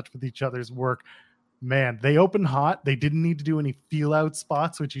much in touch with each other's work. Man, they opened hot. They didn't need to do any feel-out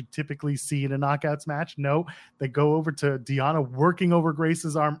spots, which you typically see in a knockouts match. No, they go over to Deonna working over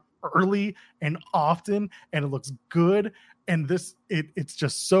Grace's arm early and often, and it looks good. And it's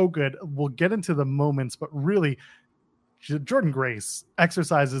just so good. We'll get into the moments, but really, Jordynne Grace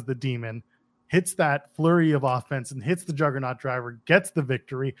exercises the demon, hits that flurry of offense, and hits the Juggernaut driver, gets the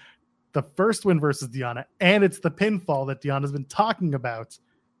victory. The first win versus Deonna, and it's the pinfall that Deonna's been talking about.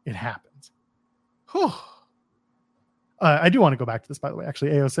 It happened. I do want to go back to this, by the way.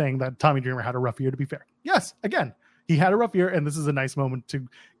 Actually, AO saying that Tommy Dreamer had a rough year, to be fair. Yes, again, he had a rough year, and this is a nice moment to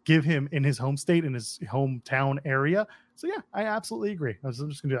give him in his home state, in his hometown area. So, yeah, I absolutely agree. I'm just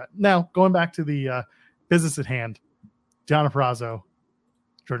going to do that. Now, going back to the business at hand, Deonna Purrazzo,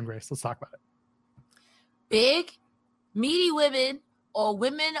 Jordynne Grace. Let's talk about it. Big, meaty women or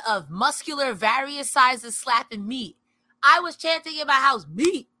women of muscular various sizes slapping meat. I was chanting in my house,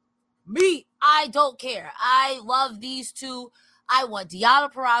 meat. I don't care. I love these two. I want Deonna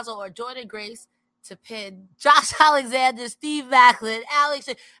Purrazzo or Jordynne Grace to pin Josh Alexander, Steve Macklin, Alex.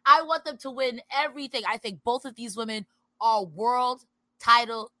 I want them to win everything. I think both of these women are world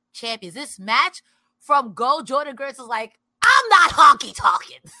title champions. This match from go, Jordynne Grace is like, I'm not honky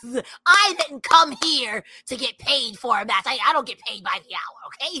talking. I didn't come here to get paid for a match. I don't get paid by the hour,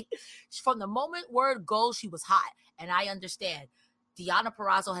 okay? From the moment word goes, she was hot. And I understand. Deonna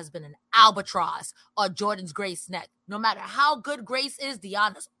Purrazzo has been an albatross on Jordynne Grace's neck. No matter how good Grace is,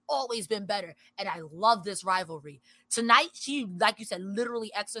 Deonna's always been better. And I love this rivalry. Tonight, she, like you said, literally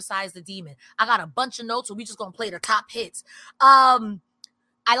exercised the demon. I got a bunch of notes, so we just going to play the top hits. I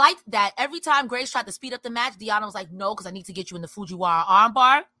liked that every time Grace tried to speed up the match, Deonna was like, no, because I need to get you in the Fujiwara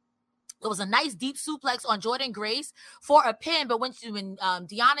armbar. It was a nice deep suplex on Jordynne Grace for a pin, but when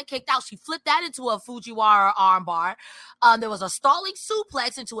Deonna kicked out, she flipped that into a Fujiwara armbar. There was a stalling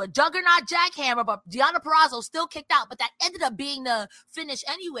suplex into a Juggernaut jackhammer, but Deonna Purrazzo still kicked out. But that ended up being the finish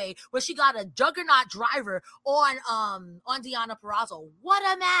anyway, where she got a Juggernaut driver on Deonna Purrazzo. What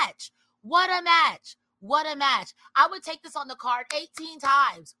a match! What a match! What a match! I would take this on the card 18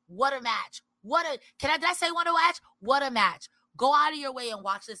 times. What a match! Did I say what a match? What a match! Go out of your way and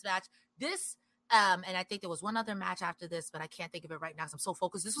watch this match. This, and I think there was one other match after this, but I can't think of it right now because I'm so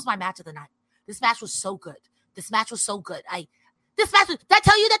focused. This was my match of the night. This match was so good. Did I tell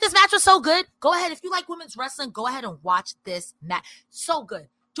you that this match was so good? Go ahead. If you like women's wrestling, go ahead and watch this match. So good.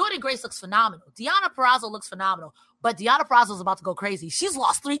 Jordynne Grace looks phenomenal. Deonna Purrazzo looks phenomenal. But Deonna Purrazzo is about to go crazy. She's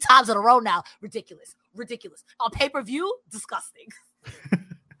lost 3 times in a row now. Ridiculous. On pay-per-view, disgusting.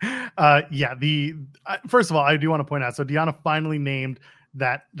 First of all, I do want to point out, so Deonna finally named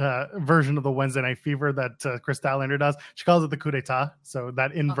that version of the Wednesday Night Fever that Chris Statlander does. She calls it the coup d'etat, so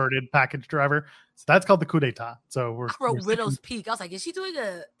that inverted package driver. So that's called the coup d'etat. So I wrote Widow's Peak. I was like, is she doing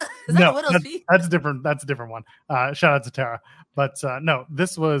a Widow's Peak? That's different. That's a different one. Shout out to Tara. But no,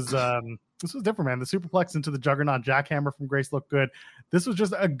 this was different, man. The superplex into the Juggernaut jackhammer from Grace looked good. This was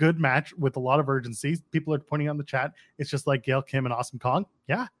just a good match with a lot of urgency. People are pointing out in the chat, it's just like Gail Kim and Awesome Kong.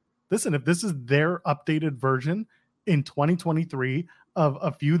 Yeah. Listen, if this is their updated version in 2023 of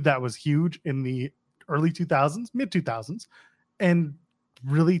a feud that was huge in the early 2000s, mid 2000s, and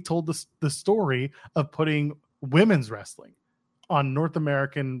really told the story of putting women's wrestling on North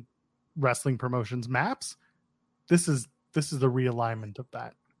American wrestling promotions maps, this is the realignment of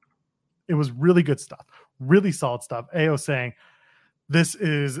that. It was really good stuff, really solid stuff. AO saying this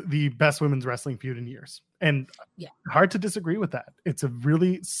is the best women's wrestling feud in years, and hard to disagree with that. It's a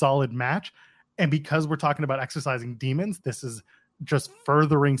really solid match, and because we're talking about exercising demons, this is just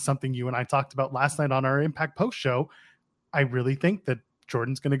furthering something you and I talked about last night on our Impact post show. I really think that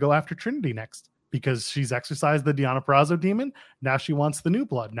Jordynne's going to go after Trinity next because she's exercised the Deonna Purrazzo demon. Now she wants the new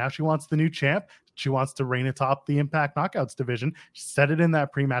blood. Now she wants the new champ. She wants to reign atop the Impact Knockouts division. She said it in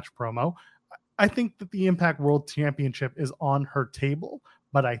that pre-match promo. I think that the Impact World Championship is on her table,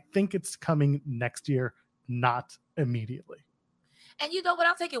 but I think it's coming next year, not immediately. And you know what?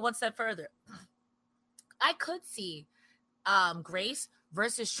 I'll take it one step further. I could see Grace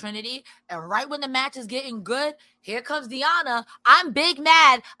versus Trinity, and right when the match is getting good, here comes Deonna. I'm big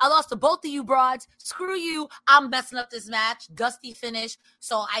mad. I lost to both of you broads. Screw you. I'm messing up this match. Gusty finish.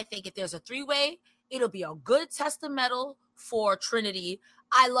 So I think if there's a 3-way, it'll be a good testamental for Trinity.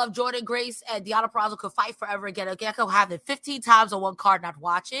 I love Jordynne Grace and Deonna Purrazzo could fight forever again. I could have it 15 times on one card and I'd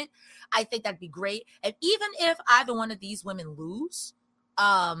watch it. I think that'd be great. And even if either one of these women lose,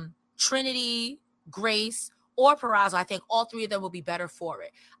 Trinity, Grace, or Purrazzo, I think all three of them will be better for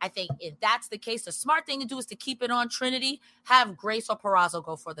it. I think if that's the case, the smart thing to do is to keep it on Trinity, have Grace or Purrazzo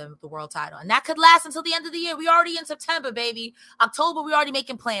go for the world title. And that could last until the end of the year. We already in September, baby. October, we already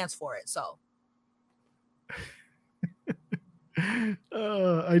making plans for it. So.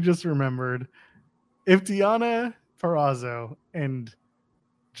 I just remembered, if Deonna Purrazzo and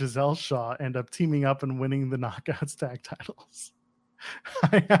Giselle Shaw end up teaming up and winning the Knockouts tag titles,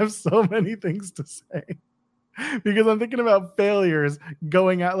 I have so many things to say. Because I'm thinking about failures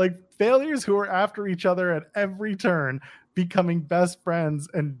going out, like failures who are after each other at every turn, becoming best friends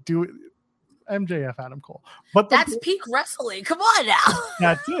and do MJF Adam Cole. But that's peak wrestling. Come on now.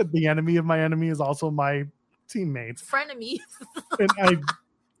 That's it. The enemy of my enemy is also my teammates. Frenemy. And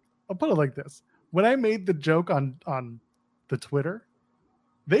I'll put it like this. When I made the joke on the Twitter,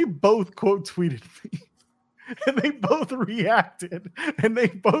 they both quote tweeted me. And they both reacted. And they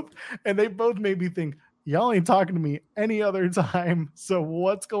both made me think, y'all ain't talking to me any other time. So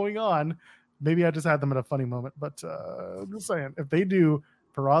what's going on? Maybe I just had them at a funny moment. But I'm just saying, if they do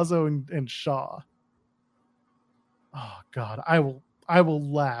Purrazzo and Shaw, oh God, I will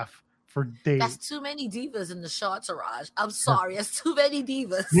laugh for days. That's too many divas in the Shaw entourage. I'm sorry, that's too many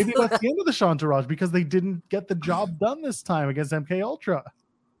divas. Maybe that's the end of the Shaw entourage because they didn't get the job done this time against MK Ultra.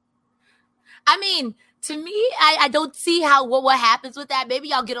 I mean, to me, I don't see how what happens with that.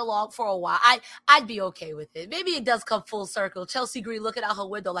 Maybe I'll get along for a while. I'd be okay with it. Maybe it does come full circle. Chelsea Green looking out her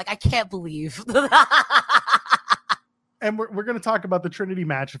window like, I can't believe. And we're going to talk about the Trinity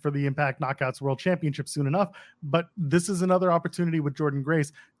match for the Impact Knockouts World Championship soon enough. But this is another opportunity with Jordynne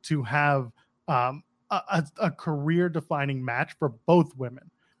Grace to have a career-defining match for both women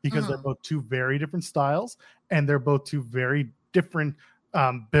because they're both two very different styles and they're both two very different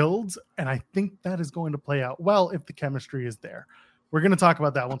builds. And I think that is going to play out well if the chemistry is there. We're going to talk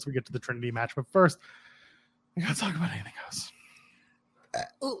about that once we get to the Trinity match. But first, we got to talk about anything else.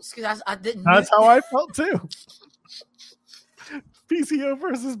 Ooh, excuse me, I didn't. That's how I felt too. PCO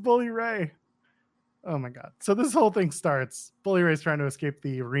versus Bully Ray. Oh my God. So this whole thing starts. Bully Ray's trying to escape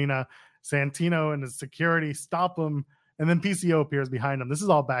the arena. Santino and his security stop him. And then PCO appears behind him. This is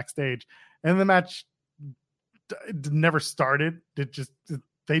all backstage. And the match never started.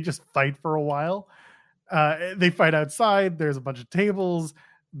 They just fight for a while. They fight outside. There's a bunch of tables.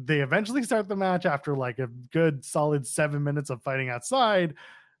 They eventually start the match after like a good solid 7 minutes of fighting outside.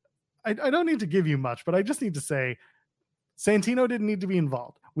 I don't need to give you much, but I just need to say Santino didn't need to be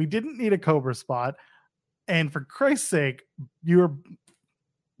involved. We didn't need a Cobra spot. And for Christ's sake, you're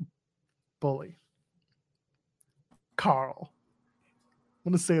Bully. Carl.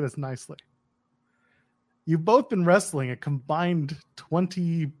 I'm going to say this nicely. You've both been wrestling a combined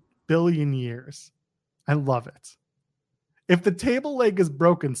 20 billion years. I love it. If the table leg is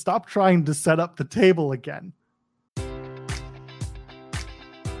broken, stop trying to set up the table again.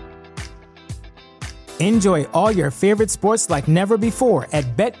 Enjoy all your favorite sports like never before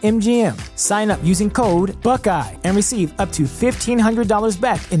at BetMGM. Sign up using code Buckeye and receive up to $1,500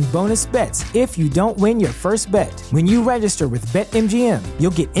 back in bonus bets if you don't win your first bet. When you register with BetMGM, you'll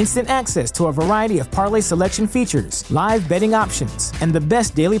get instant access to a variety of parlay selection features, live betting options, and the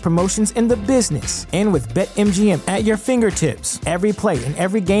best daily promotions in the business. And with BetMGM at your fingertips, every play and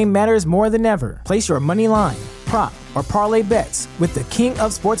every game matters more than ever. Place your money line, prop, or parlay bets with the king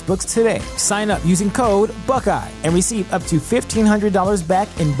of sportsbooks today. Sign up using code Buckeye and receive up to $1,500 back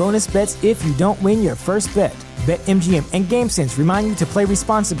in bonus bets if you don't win your first bet. BetMGM and GameSense remind you to play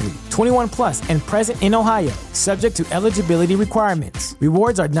responsibly. 21 plus and present in Ohio, subject to eligibility requirements.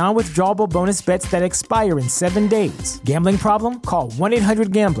 Rewards are non-withdrawable bonus bets that expire in 7 days. Gambling problem? Call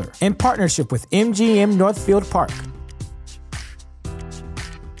 1-800-GAMBLER. In partnership with MGM Northfield Park.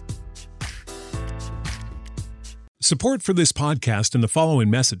 Support for this podcast and the following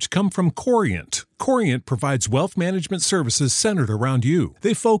message come from Corient. Corient provides wealth management services centered around you.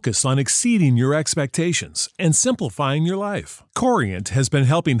 They focus on exceeding your expectations and simplifying your life. Corient has been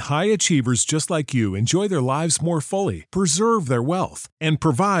helping high achievers just like you enjoy their lives more fully, preserve their wealth, and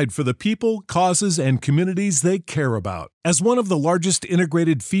provide for the people, causes, and communities they care about. As one of the largest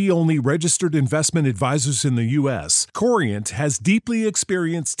integrated fee-only registered investment advisors in the U.S., Corient has deeply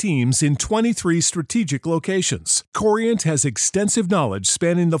experienced teams in 23 strategic locations. Corient has extensive knowledge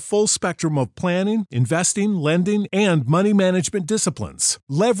spanning the full spectrum of planning, planning, investing, lending, and money management disciplines.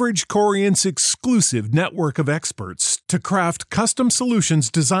 Leverage Corient's exclusive network of experts to craft custom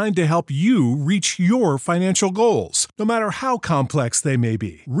solutions designed to help you reach your financial goals, no matter how complex they may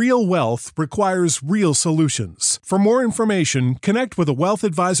be. Real wealth requires real solutions. For more information, connect with a wealth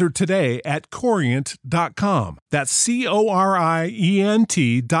advisor today at Corient.com. That's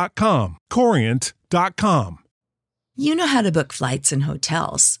Corient.com. Corient.com. You know how to book flights and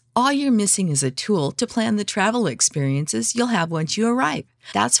hotels. All you're missing is a tool to plan the travel experiences you'll have once you arrive.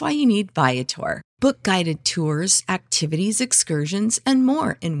 That's why you need Viator. Book guided tours, activities, excursions, and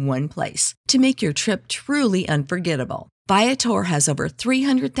more in one place to make your trip truly unforgettable. Viator has over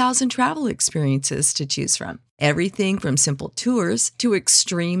 300,000 travel experiences to choose from. Everything from simple tours to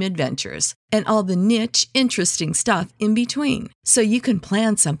extreme adventures and all the niche, interesting stuff in between. So you can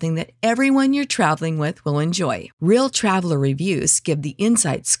plan something that everyone you're traveling with will enjoy. Real traveler reviews give the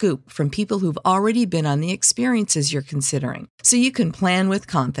inside scoop from people who've already been on the experiences you're considering. So you can plan with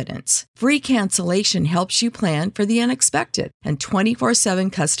confidence. Free cancellation helps you plan for the unexpected. And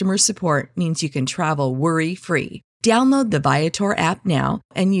 24/7 customer support means you can travel worry-free. Download the Viator app now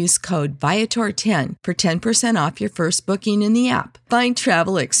and use code Viator10 for 10% off your first booking in the app. Find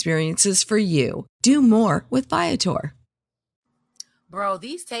travel experiences for you. Do more with Viator. Bro,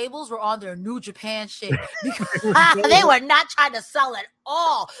 these tables were on their New Japan shit. They were not trying to sell at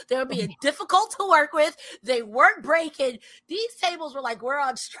all. They were being difficult to work with. They weren't breaking. These tables were like, we're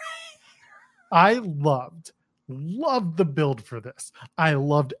on strike. I loved the build for this. I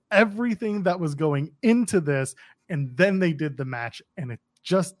loved everything that was going into this. And then they did the match and it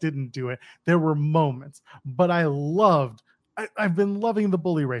just didn't do it. There were moments, but I've been loving the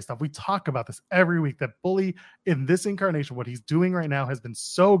Bully Ray stuff. We talk about this every week, that Bully in this incarnation, what he's doing right now has been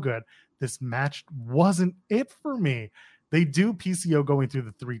so good. This match wasn't it for me. They do PCO going through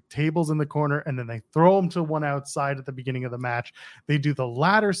the 3 tables in the corner, and then they throw him to one outside at the beginning of the match. They do the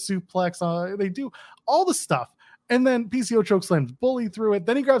ladder suplex. They do all the stuff. And then PCO chokeslams Bully through it.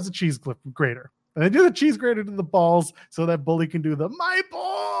 Then he grabs the cheese grater. And they do the cheese grater to the balls so that Bully can do the my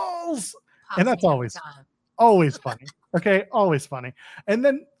balls. And that's always funny. Okay, always funny. And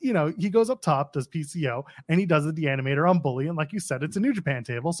then, he goes up top, does PCO, and he does the deanimator on Bully. And like you said, it's a New Japan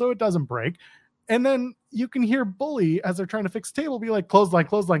table, so it doesn't break. And then you can hear Bully, as they're trying to fix the table, be like, clothesline,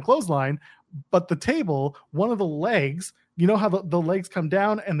 clothesline, clothesline. But the table, one of the legs, you know how the legs come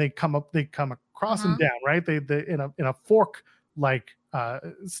down and they come across and down, right? They in a fork like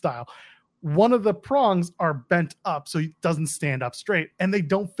style. One of the prongs are bent up so he doesn't stand up straight, and they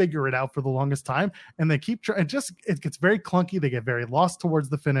don't figure it out for the longest time. And they keep trying. It gets very clunky. They get very lost towards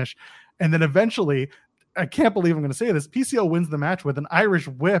the finish. And then eventually, I can't believe I'm going to say this, PCO wins the match with an Irish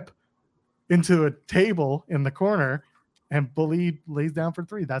whip into a table in the corner, and Bully lays down for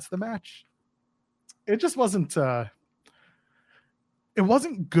 3. That's the match. It just wasn't, it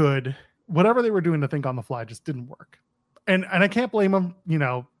wasn't good. Whatever they were doing to think on the fly just didn't work. And I can't blame them,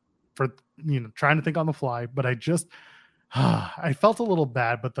 for trying to think on the fly, but I felt a little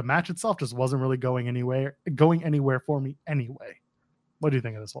bad, but the match itself just wasn't really going anywhere for me anyway. What do you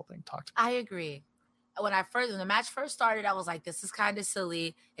think of this whole thing? Talk to me. I agree. When the match first started, I was like, this is kind of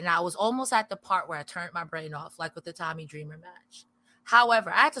silly. And I was almost at the part where I turned my brain off, like with the Tommy Dreamer match. However,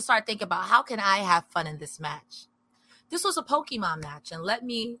 I had to start thinking about how can I have fun in this match? This was a Pokemon match, and let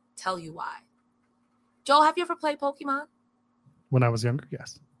me tell you why. Joel, have you ever played Pokemon? When I was younger,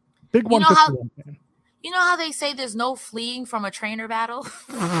 yes. Big one. You know how they say there's no fleeing from a trainer battle?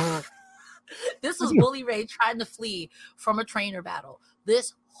 This was Bully Ray trying to flee from a trainer battle.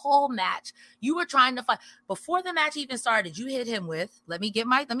 This whole match, you were trying to fight. Before the match even started, you hit him with, let me get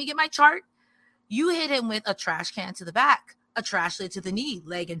my chart. You hit him with a trash can to the back, a trash lid to the knee,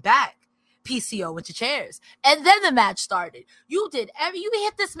 leg and back, PCO into chairs. And then the match started. You hit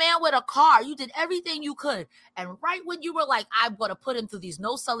this man with a car. You did everything you could. And right when you were like, I'm going to put him through these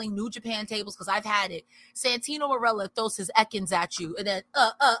no-selling New Japan tables because I've had it, Santino Marella throws his Ekans at you and then,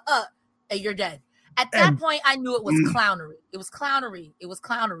 and you're dead. At that point, I knew it was clownery. It was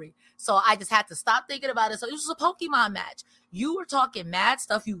clownery. So I just had to stop thinking about it. So it was a Pokemon match. You were talking mad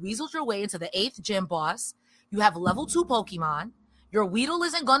stuff. You weaseled your way into the 8th gym boss. You have level 2 Pokemon. Your Weedle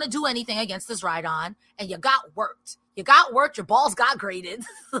isn't going to do anything against this Rhydon, and you got worked. Your balls got graded.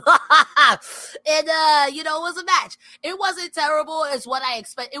 And, it was a match. It wasn't terrible as what I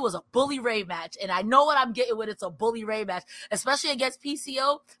expect. It was a Bully Ray match, and I know what I'm getting when it's a Bully Ray match, especially against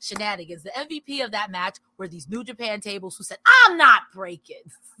PCO. Shenanigans. The MVP of that match were these New Japan tables who said, I'm not breaking.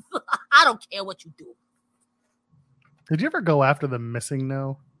 I don't care what you do. Did you ever go after the missing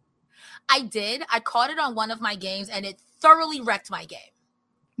no? I did. I caught it on one of my games, and it thoroughly wrecked my game.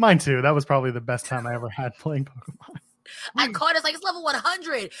 Mine too. That was probably the best time I ever had playing Pokemon. I caught it's like it's level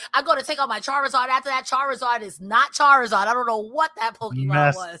 100. I go to take out my Charizard. After that, Charizard is not Charizard. I don't know what that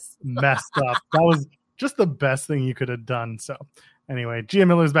Pokemon was. Messed up. That was just the best thing you could have done. So anyway, Gia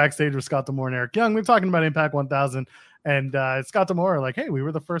Miller's backstage with Scott D'Amore and Eric Young. We're talking about Impact 1000. And Scott D'Amore like, hey, we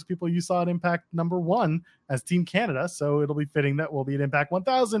were the first people you saw at Impact #1 as Team Canada. So it'll be fitting that we'll be at Impact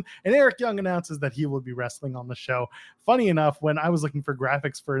 1000. And Eric Young announces that he will be wrestling on the show. Funny enough, when I was looking for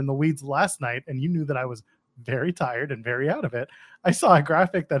graphics for In the Weeds last night, and you knew that I was very tired and very out of it, I saw a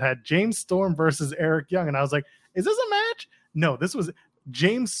graphic that had James Storm versus Eric Young. And I was like, is this a match? No, this was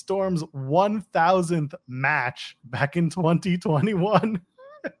James Storm's 1000th match back in 2021.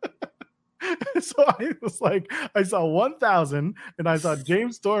 So I was like, I saw 1000 and I saw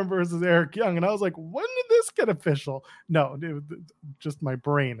James Storm versus Eric Young. And I was like, when did this get official? No, just my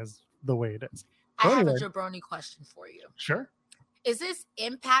brain is the way it is. I have a jabroni question for you. Sure. Is this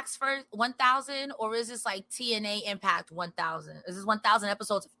Impact's for 1000 or is this like TNA Impact 1000? Is this 1000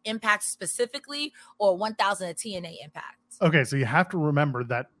 episodes of Impact specifically or 1000 of TNA Impact? Okay, so you have to remember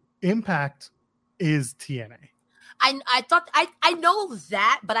that Impact is TNA. I thought I know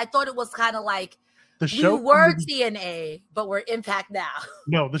that, but I thought it was kind of like the show we were TNA, but we're Impact now.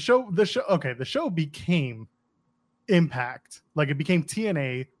 No, the show became Impact. Like it became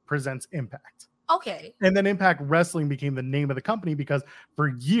TNA presents Impact. Okay. And then Impact Wrestling became the name of the company because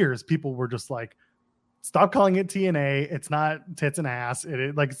for years people were just like, stop calling it TNA. It's not tits and ass.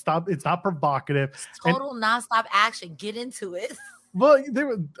 Stop. It's not provocative. It's total nonstop action. Get into it. Well,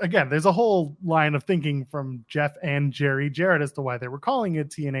 there's a whole line of thinking from Jeff and Jerry Jarrett as to why they were calling it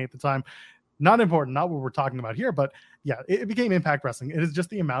TNA at the time. Not important, not what we're talking about here, but yeah, it became Impact Wrestling. It is just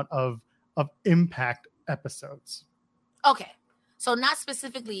the amount of Impact episodes. Okay. So not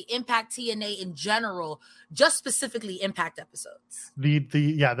specifically Impact TNA in general, just specifically Impact episodes. The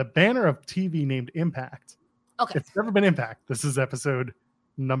banner of TV named Impact. Okay. It's never been Impact. This is episode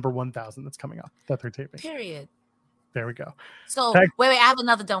number 1000 that's coming up that they're taping. Period. There we go. So wait, I have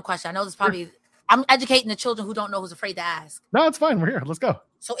another dumb question. I know this probably I'm educating the children who don't know, who's afraid to ask. No, it's fine. We're here. Let's go.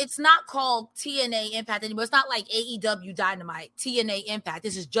 So it's not called TNA Impact anymore. It's not like AEW Dynamite, TNA Impact.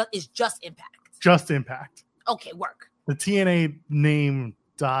 It's just Impact. Just Impact. Okay, work. The TNA name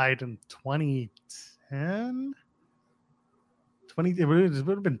died in 2010. It would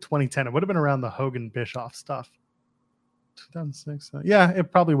have been 2010. It would have been around the Hogan Bischoff stuff. 2006. Yeah,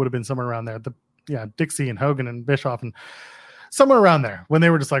 it probably would have been somewhere around there. Dixie and Hogan and Bischoff and somewhere around there when they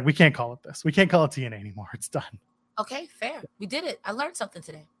were just like, we can't call it this. We can't call it TNA anymore. It's done. Okay, fair. We did it. I learned something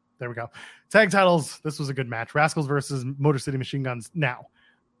today. There we go. Tag titles. This was a good match. Rascals versus Motor City Machine Guns. Now,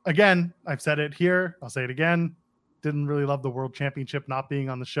 again, I've said it here. I'll say it again. Didn't really love the World Championship not being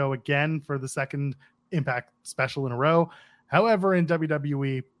on the show again for the second Impact special in a row. However, in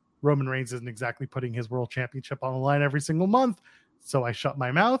WWE, Roman Reigns isn't exactly putting his World Championship on the line every single month. So I shut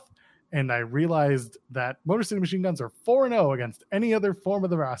my mouth and I realized that Motor City Machine Guns are 4-0 against any other form of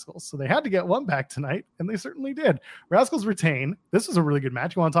the Rascals. So they had to get one back tonight, and they certainly did. Rascals retain. This was a really good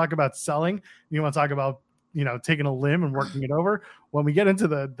match. You want to talk about selling? You want to talk about, taking a limb and working it over? When we get into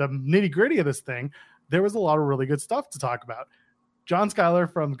the nitty-gritty of this thing, there was a lot of really good stuff to talk about. John Schuyler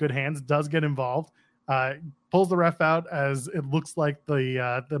from Good Hands does get involved, pulls the ref out as it looks like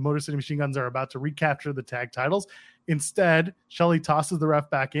the Motor City Machine Guns are about to recapture the tag titles. Instead, Shelley tosses the ref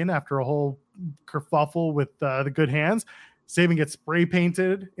back in after a whole kerfuffle with the Good Hands. Sabin gets spray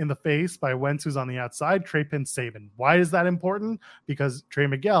painted in the face by Wentz, who's on the outside. Trey pins Sabin. Why is that important? Because Trey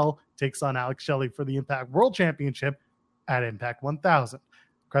Miguel takes on Alex Shelley for the Impact World Championship at Impact 1000.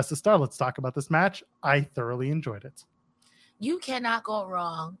 Cresta Star, let's talk about this match. I thoroughly enjoyed it. You cannot go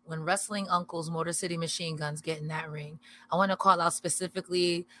wrong when Wrestling Uncle's Motor City Machine Guns get in that ring. I want to call out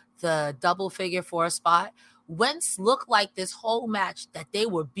specifically the double figure 4 spot. Wentz looked like this whole match that they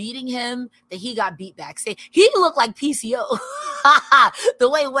were beating him, that he got beat back. He looked like PCO. The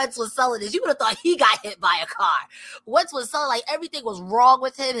way Wentz was selling this, you would have thought he got hit by a car. Wentz was selling like everything was wrong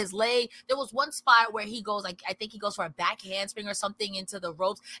with him, his leg. There was one spot where he goes, I think he goes for a back handspring or something into the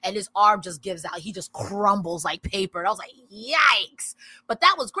ropes, and his arm just gives out. He just crumbles like paper. And I was like, yikes. But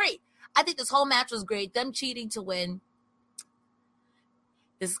that was great. I think this whole match was great. Them cheating to win.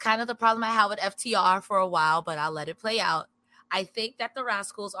 This is kind of the problem I had with FTR for a while, but I'll let it play out. I think that the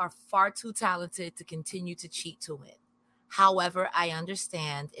Rascals are far too talented to continue to cheat to win. However, I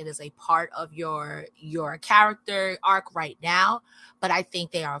understand it is a part of your character arc right now, but I think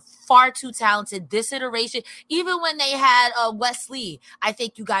they are far too talented. This iteration, even when they had Wesley, I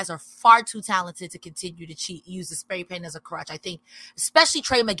think you guys are far too talented to continue to cheat, use the spray paint as a crutch. I think, especially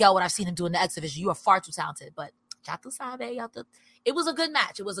Trey Miguel, what I've seen him do in the X Division, you are far too talented, but It was a good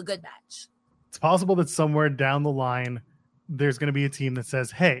match. It was a good match. It's possible that somewhere down the line, there's going to be a team that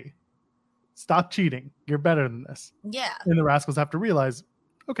says, hey, stop cheating. You're better than this. Yeah. And the Rascals have to realize,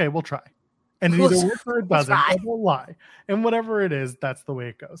 okay, we'll try. And it either works or it doesn't, or we'll lie. And whatever it is, that's the way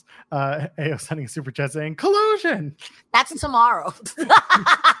it goes. AO sending a super chat saying, collusion. That's tomorrow.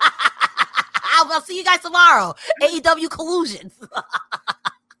 I'll see you guys tomorrow. AEW collusion.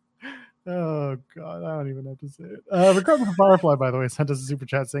 Oh, God. I don't even know what to say it. Ricardo from Firefly, by the way, sent us a super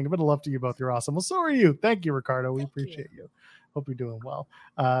chat saying, a bit of love to you both. You're awesome. Well, so are you. Thank you, Ricardo. We appreciate you. Hope you're doing well.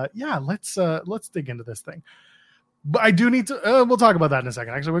 Yeah, let's dig into this thing. But I do need to. We'll talk about that in a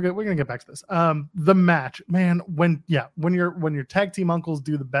second. Actually, we're gonna get back to this. The match, man. When your tag team uncles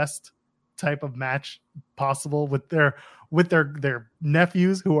do the best type of match possible with their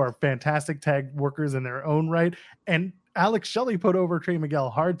nephews who are fantastic tag workers in their own right, and Alex Shelley put over Trey Miguel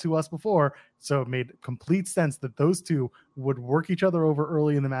hard to us before, so it made complete sense that those two would work each other over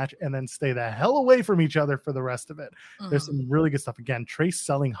early in the match and then stay the hell away from each other for the rest of it. Mm-hmm. There's some really good stuff. Again, Trey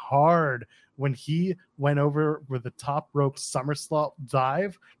selling hard when he went over with the top rope somersault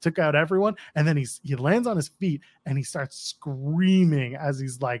dive, took out everyone, and then he lands on his feet and he starts screaming as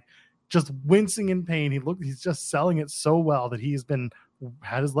he's like just wincing in pain. He's just selling it so well that he's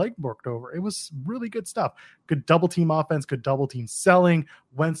had his leg worked over. It was really good stuff. Good double team offense, good double team selling.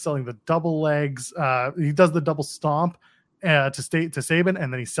 When selling the double legs, he does the double stomp to Sabin,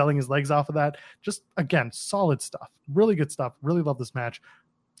 and then he's selling his legs off of that. Just again, solid stuff. Really good stuff. Really love this match.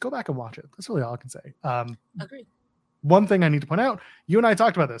 Go back and watch it. That's really all I can say. Agreed. One thing I need to point out, you and I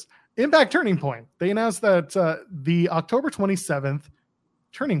talked about this. Impact Turning Point. They announced that the October 27th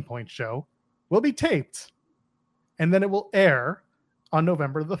Turning Point show will be taped, and then it will air on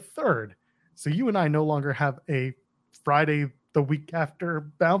November the 3rd. So you and I no longer have a Friday the week after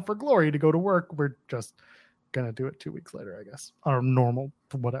Bound for Glory to go to work. We're just going to do it 2 weeks later, I guess. Our normal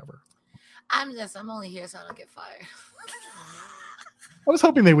whatever. I'm only here so I don't get fired. I was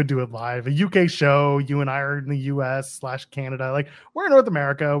hoping they would do it live. A UK show. You and I are in the US / Canada. Like, we're in North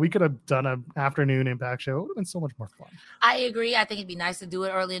America. We could have done an afternoon Impact show. It would have been so much more fun. I agree. I think it'd be nice to do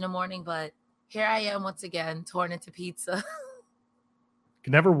it early in the morning, but here I am once again, torn into pizza.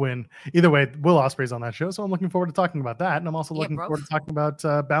 Can never win. Either way, Will Ospreay's on that show, so I'm looking forward to talking about that. And I'm also looking forward to talking about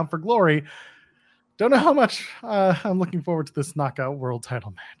Bound for Glory. Don't know how much I'm looking forward to this Knockout World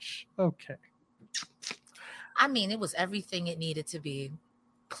title match. Okay. I mean, it was everything it needed to be.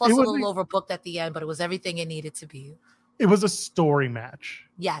 Plus a little overbooked at the end, but it was everything it needed to be. It was a story match.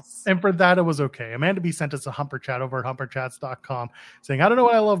 Yes. And for that, it was okay. Amanda B sent us a Humper Chat over at humperchats.com saying, I don't know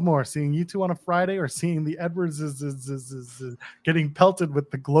what I love more, seeing you two on a Friday or seeing the Edwards is getting pelted with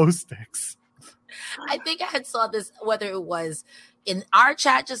the glow sticks. I think I had saw this, whether it was in our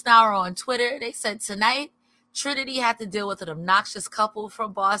chat just now or on Twitter. They said tonight, Trinity had to deal with an obnoxious couple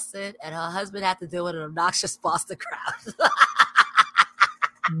from Boston, and her husband had to deal with an obnoxious Boston crowd.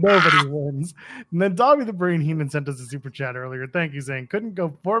 Nobody wins. And then Dobby the Brain Heenan sent us a super chat earlier. Thank you, saying couldn't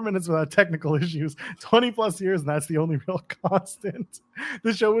go 4 minutes without technical issues. 20 plus years, and that's the only real constant.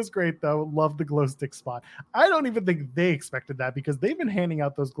 The show was great, though. Love the glow stick spot. I don't even think they expected that because they've been handing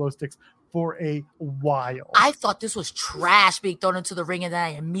out those glow sticks for a while. I thought this was trash being thrown into the ring, and then I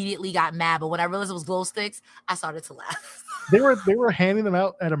immediately got mad. But when I realized it was glow sticks, I started to laugh. They were handing them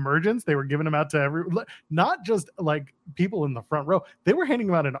out at Emergence. They were giving them out to everyone, not just like people in the front row. They were handing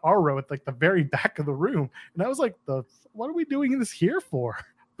them out in our row at like the very back of the room. And I was like, what are we doing this here for?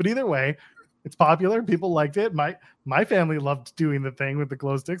 But either way, it's popular. People liked it. My family loved doing the thing with the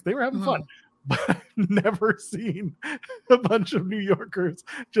glow sticks. They were having fun. But I've never seen a bunch of New Yorkers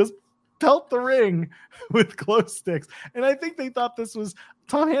just pelt the ring with glow sticks. And I think they thought this was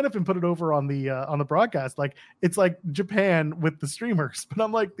Tom Hannafin put it over on the broadcast. Like, it's like Japan with the streamers, but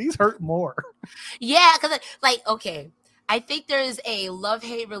I'm like, these hurt more. Yeah. Cause okay. I think there is a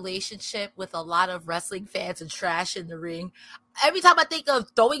love-hate relationship with a lot of wrestling fans and trash in the ring. Every time I think of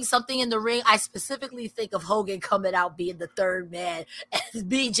throwing something in the ring, I specifically think of Hogan coming out being the third man and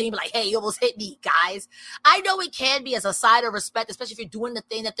being Gene like, hey, you almost hit me, guys. I know it can be as a sign of respect, especially if you're doing the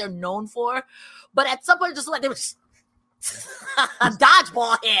thing that they're known for. But at some point, just like they were just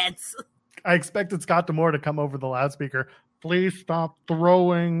dodgeball hands. I expected Scott D'Amore to come over the loudspeaker. Please stop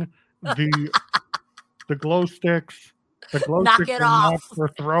throwing the glow sticks. The glow Knock sticks it are off. not for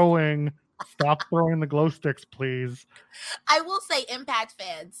throwing. Stop throwing the glow sticks, please. I will say Impact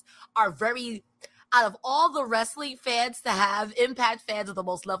fans are very, out of all the wrestling fans to have, Impact fans are the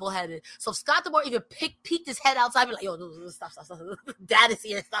most level-headed. So if Scott D'Amore even peeked his head outside, be like, yo, stop. Dad is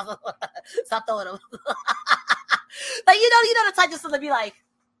here. Stop throwing him. Like, you know the type just to be like,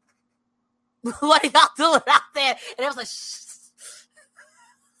 What are y'all doing out there? And it was like, shh.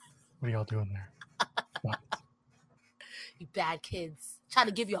 What are y'all doing there? You bad kids. Trying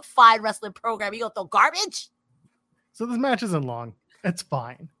to give you a fine wrestling program. You gonna throw garbage? So this match isn't long. It's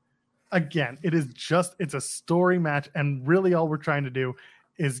fine. Again, it's a story match. And really all we're trying to do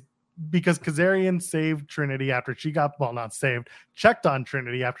is, because Kazarian saved Trinity after she got, well, not saved, checked on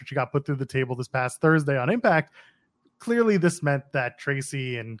Trinity after she got put through the table this past Thursday on Impact. Clearly this meant that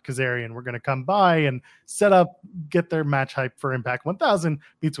Tracy and Kazarian were going to come by and get their match hype for Impact 1000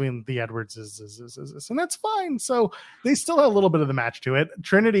 between the Edwardses. And that's fine. So they still have a little bit of the match to it.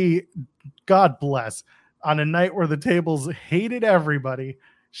 Trinity, God bless, on a night where the tables hated everybody,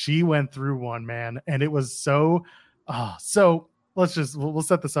 she went through one, man. And it was so we'll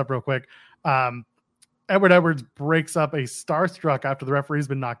set this up real quick. Edward Edwards breaks up a Starstruck after the referee's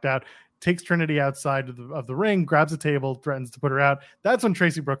been knocked out, takes Trinity outside of the ring, grabs a table, threatens to put her out. That's when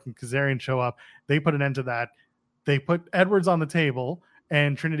Tracy Brooke and Kazarian show up. They put an end to that. They put Edwards on the table,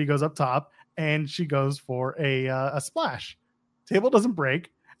 and Trinity goes up top, and she goes for a splash. Table doesn't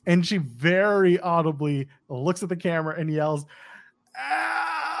break, and she very audibly looks at the camera and yells,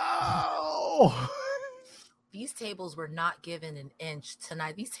 "Ow!" These tables were not given an inch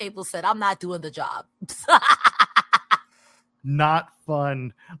tonight. These tables said, I'm not doing the job. Not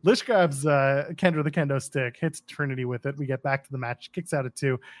fun. Lish grabs Kendra the kendo stick, hits Trinity with it. We get back to the match, kicks out at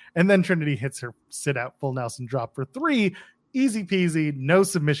 2, and then Trinity hits her sit out full Nelson drop for 3. Easy peasy, no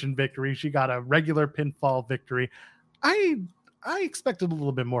submission victory. She got a regular pinfall victory. I expected a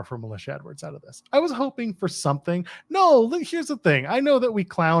little bit more from Alicia Edwards out of this. I was hoping for something. No, here's the thing. I know that we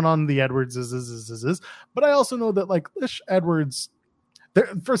clown on the Edwards, but I also know that like Lish Edwards,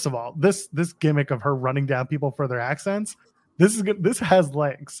 first of all, this gimmick of her running down people for their accents, this is good. This has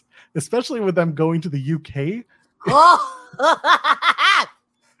legs, especially with them going to the UK. Oh.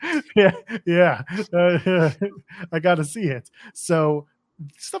 yeah. I got to see it. So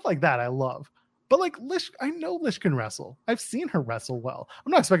stuff like that I love. But like Lish, I know Lish can wrestle. I've seen her wrestle well.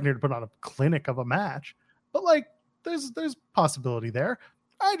 I'm not expecting her to put on a clinic of a match, but like there's possibility there.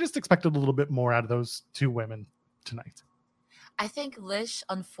 I just expected a little bit more out of those two women tonight. I think Lish,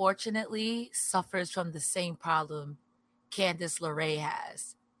 unfortunately, suffers from the same problem Candice LeRae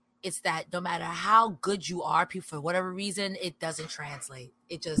has. It's that no matter how good you are, people, for whatever reason, it doesn't translate.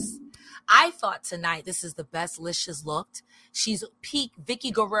 I thought tonight this is the best Lish has looked. She's peak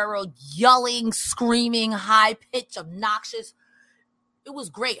Vicky Guerrero, yelling, screaming, high pitch, obnoxious. It was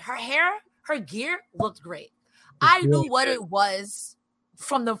great. Her hair, her gear looked great. I knew what it was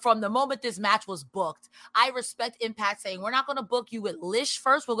from the moment this match was booked. I respect Impact saying, we're not going to book you with Lish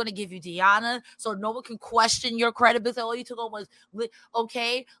first. We're going to give you Deanna so no one can question your credibility. All you took on was,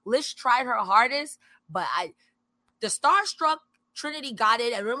 okay, Lish tried her hardest, but the Starstruck Trinity got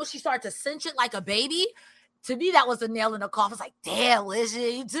it. And remember, she started to cinch it like a baby. To me, that was a nail in the coffin. It's like, damn, Lish,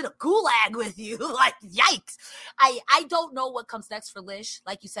 you did a gulag with you. Like, yikes. I don't know what comes next for Lish.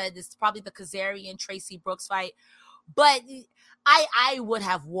 Like you said, this is probably the Kazarian Tracy Brooks fight. But I would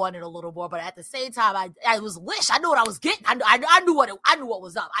have wanted a little more, but at the same time, I was Lish. I knew what I was getting. I knew what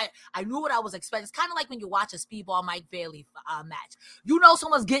was up. I knew what I was expecting. It's kind of like when you watch a Speedball Mike Bailey match. You know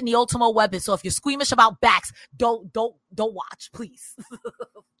someone's getting the ultimate weapon. So if you're squeamish about backs, don't watch, please.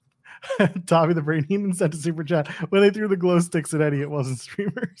 Tommy the Brain Heenan sent a super chat. When they threw the glow sticks at Eddie, it wasn't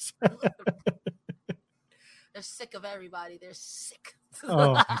streamers. They're sick of everybody. They're sick.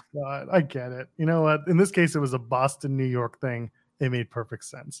 Oh my God. I get it. You know what? In this case, it was a Boston, New York thing. It made perfect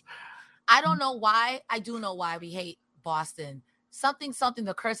sense. I don't know why. I do know why we hate Boston. Something,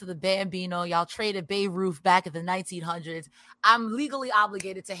 the curse of the Bambino. Y'all traded Babe Ruth back in the 1900s. I'm legally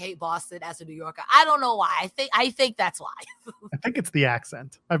obligated to hate Boston as a New Yorker. I don't know why. I think that's why. I think it's the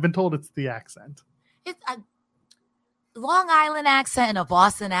accent. I've been told it's the accent. It's a Long Island accent and a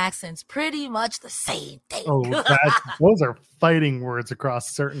Boston accent's pretty much the same thing. Oh, those are fighting words across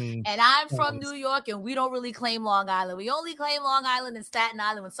certain. And I'm from New York, and we don't really claim Long Island. We only claim Long Island and Staten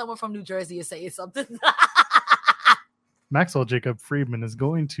Island when someone from New Jersey is saying something. Maxwell Jacob Friedman is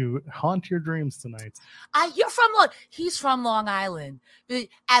going to haunt your dreams tonight. He's from Long Island.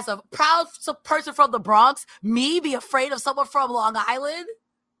 As a proud person from the Bronx, me be afraid of someone from Long Island?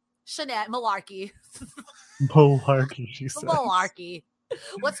 Malarkey. Malarkey, she said. Malarkey.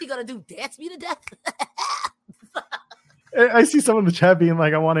 What's he gonna do? Dance me to death? I see some in the chat being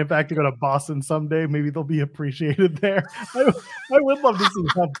like, I want Impact to go to Boston someday. Maybe they'll be appreciated there. I would love to see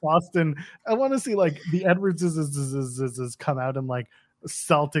Boston. I want to see like the Edwardses come out in like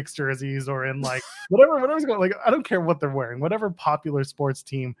Celtics jerseys or in like whatever's going. Like I don't care what they're wearing. Whatever popular sports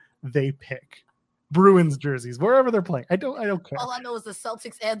team they pick. Bruins jerseys, wherever they're playing. I don't care. All I know is the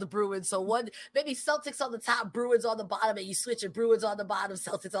Celtics and the Bruins. So maybe Celtics on the top, Bruins on the bottom, and you switch it, Bruins on the bottom,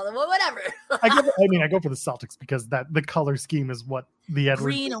 Celtics on the whatever. I go for the Celtics because the color scheme is what the Edwards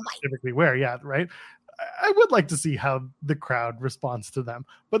green and white typically wear. Yeah, right. I would like to see how the crowd responds to them,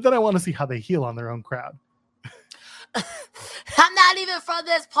 but then I want to see how they heal on their own crowd. I'm not even from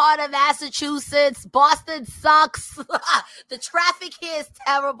this part of Massachusetts. Boston sucks. The traffic here is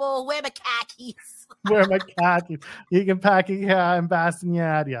terrible. Wear my khakis. Wear my khakis. You can pack it. Yeah, I'm Boston.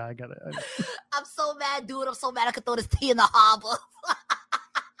 Yeah, I got it. I'm so mad, dude. I'm so mad I could throw this tea in the harbor.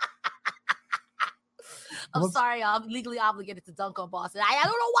 I'm sorry. I'm legally obligated to dunk on Boston. I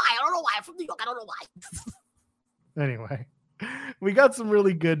don't know why. I'm from New York. I don't know why. Anyway, we got some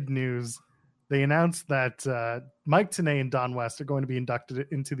really good news. They announced that Mike Tenay and Don West are going to be inducted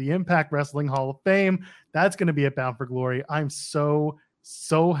into the Impact Wrestling Hall of Fame. That's going to be at Bound for Glory. I'm so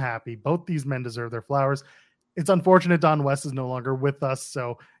happy. Both these men deserve their flowers. It's unfortunate Don West is no longer with us,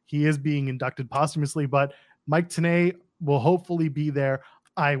 so he is being inducted posthumously, but Mike Tenay will hopefully be there.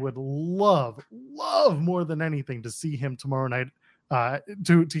 I would love more than anything to see him tomorrow night,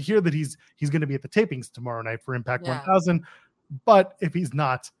 to hear that he's going to be at the tapings tomorrow night for Impact 1000. But if he's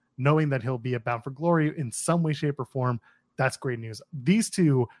not, knowing that he'll be at Bound for Glory in some way, shape, or form, that's great news. These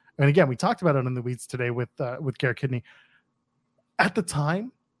two, and again, we talked about it in the weeds today with Garrett Kidney. At the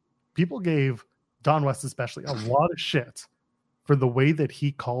time, people gave Don West especially a lot of shit for the way that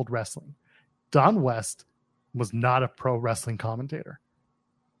he called wrestling. Don West was not a pro wrestling commentator.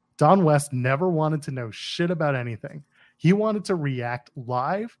 Don West never wanted to know shit about anything. He wanted to react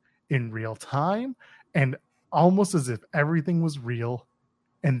live in real time and almost as if everything was real.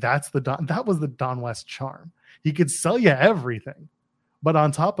 And that was the Don West charm. He could sell you everything. But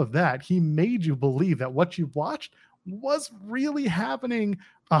on top of that, he made you believe that what you watched was really happening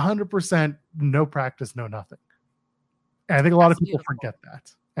 100%, no practice, no nothing. And I think a lot of people forget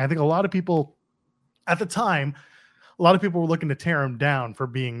that. And I think a lot of people at the time, a lot of people were looking to tear him down for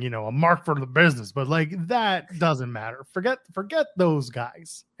being, a mark for the business. But like, that doesn't matter. Forget those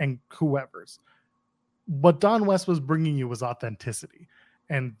guys and whoever's. What Don West was bringing you was authenticity.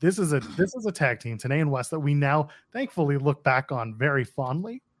 And this is a tag team, Tenay and West, that we now thankfully look back on very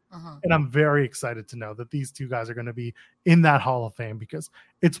fondly. And I'm very excited to know that these two guys are going to be in that Hall of Fame because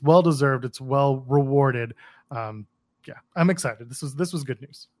it's well deserved. It's well rewarded. I'm excited. This was good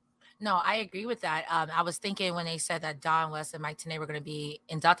news. No, I agree with that. I was thinking when they said that Don West and Mike Tenay were going to be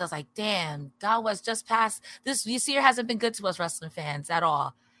inducted, I was like, damn, Don West just passed. This year hasn't been good to us wrestling fans at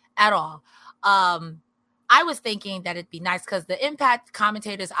all. I was thinking that it'd be nice because the Impact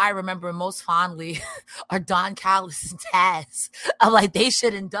commentators I remember most fondly are Don Callis and Taz. I'm like, they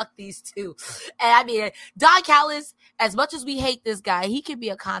should induct these two. And I mean, Don Callis, as much as we hate this guy, he can be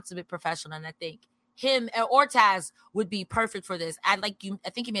a consummate professional. And I think him or Taz would be perfect for this. I think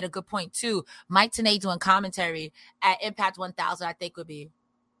you made a good point too. Mike Tenay doing commentary at Impact 1000, I think would be,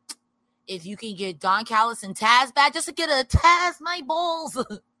 if you can get Don Callis and Taz back, just to get a Taz my balls.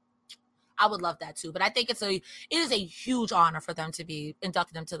 I would love that too, but I think it is a huge honor for them to be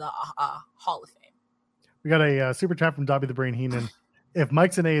inducted into the Hall of Fame. We got a super chat from Dobby the Brain Heenan. If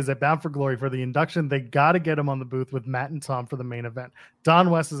Mike Tenay is at Bound for Glory for the induction, they got to get him on the booth with Matt and Tom for the main event.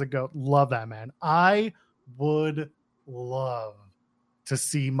 Don West is a goat. Love that, man. I would love to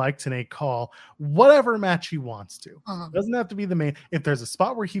see Mike Tenay call whatever match he wants to. Doesn't have to be the main. If there's a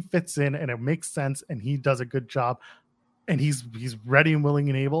spot where he fits in and it makes sense and he does a good job and he's ready and willing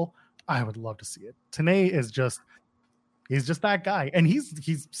and able, I would love to see it. Tenay is he's just that guy. And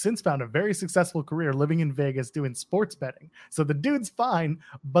he's since found a very successful career living in Vegas doing sports betting. So the dude's fine,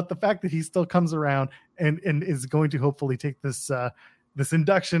 but the fact that he still comes around and is going to hopefully take this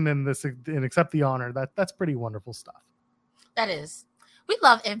induction and accept the honor, that's pretty wonderful stuff. That is. We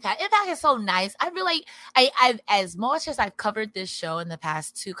love Impact. Impact is so nice. I've as much as I've covered this show in the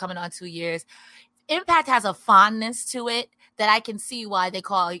past coming on 2 years, Impact has a fondness to it that I can see why they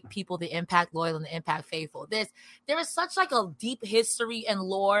call people the Impact loyal and the Impact faithful. There is such like a deep history and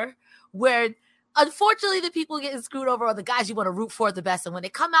lore where unfortunately the people getting screwed over are the guys you want to root for the best. And when they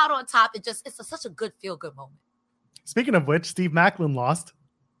come out on top, it's such a good feel-good moment. Speaking of which, Steve Macklin lost.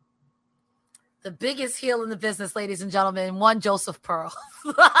 The biggest heel in the business, ladies and gentlemen, one Joseph Pearl.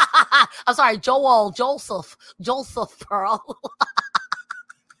 I'm sorry, Joseph Pearl.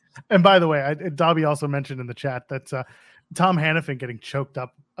 And by the way, Dobby also mentioned in the chat that Tom Hannafin getting choked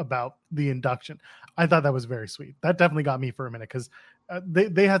up about the induction. I thought that was very sweet. That definitely got me for a minute because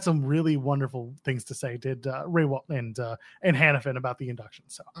they had some really wonderful things to say. Did Ray Walton and Hannafin about the induction?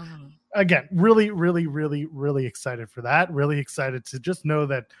 So again, really, really, really, really excited for that. Really excited to just know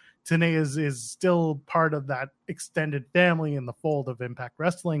that Tenay is still part of that extended family in the fold of Impact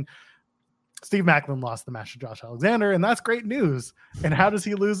Wrestling. Steve Maclin lost the match to Josh Alexander, and that's great news. And how does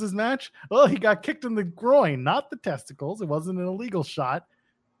he lose his match? Well, he got kicked in the groin, not the testicles. It wasn't an illegal shot.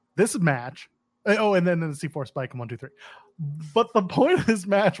 This match. Oh, and then the C4 spike in 1, 2, 3. But the point of this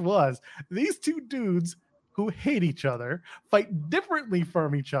match was these two dudes who hate each other, fight differently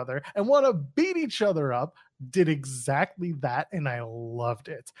from each other, and want to beat each other up, did exactly that, and I loved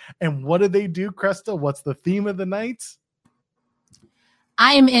it. And what did they do, Cresta? What's the theme of the night?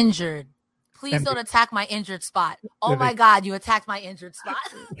 I am injured. Please don't attack my injured spot. Oh my God, you attacked my injured spot.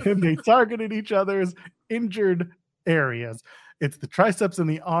 And they targeted each other's injured areas. It's the triceps and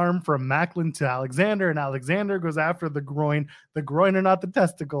the arm from Maclin to Alexander, and Alexander goes after the groin. The groin are not the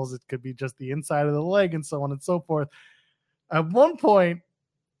testicles. It could be just the inside of the leg and so on and so forth. At one point,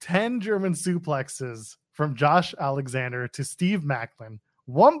 10 German suplexes from Josh Alexander to Steve Maclin,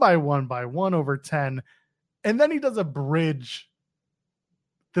 one by one over 10. And then he does a bridge.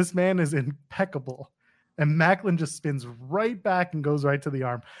 This man is impeccable. And Maclin just spins right back and goes right to the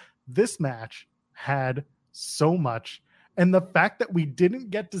arm. This match had so much. And the fact that we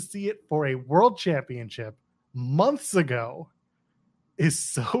didn't get to see it for a world championship months ago is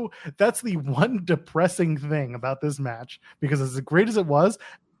so, that's the one depressing thing about this match, because as great as it was,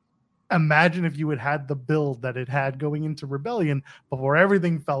 imagine if you had the build that it had going into Rebellion before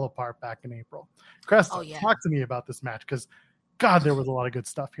everything fell apart back in April. Cresta, talk to me about this match, because God, there was a lot of good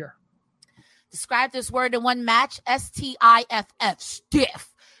stuff here. Describe this word in one match, STIFF, stiff.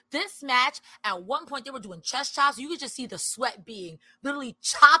 This match, at one point, they were doing chest chops. You could just see the sweat being literally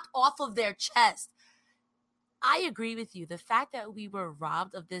chopped off of their chest. I agree with you. The fact that we were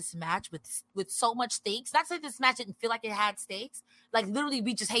robbed of this match with so much stakes, not to say this match didn't feel like it had stakes. Like, literally,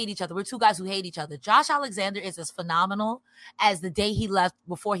 we just hate each other. We're two guys who hate each other. Josh Alexander is as phenomenal as the day he left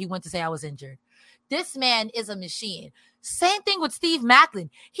before he went to say I was injured. This man is a machine. Same thing with Steve Maclin.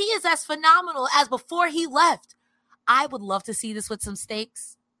 He is as phenomenal as before he left. I would love to see this with some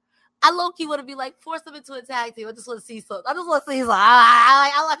stakes. I low-key want to be like, force them into a tag team. I just want to see some. I'm not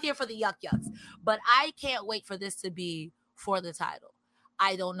here for the yucks. But I can't wait for this to be for the title.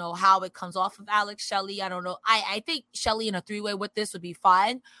 I don't know how it comes off of Alex Shelley. I don't know. I think Shelley in a three-way with this would be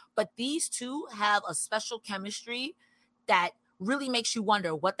fine. But these two have a special chemistry that really makes you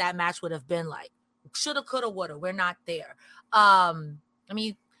wonder what that match would have been like. Shoulda, coulda, woulda. We're not there. I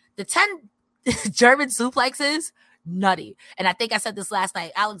mean, the 10 German suplexes, nutty. And I think I said this last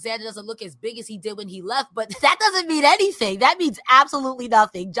night. Alexander doesn't look as big as he did when he left, but that doesn't mean anything. That means absolutely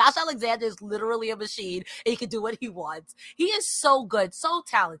nothing. Josh Alexander is literally a machine. He can do what he wants. He is so good, so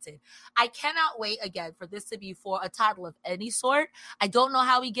talented. I cannot wait again for this to be for a title of any sort. I don't know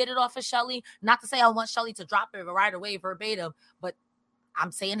how we get it off of Shelley. Not to say I want Shelley to drop it right away verbatim, but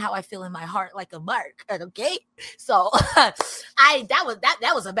I'm saying how I feel in my heart, like a mark. Okay, so that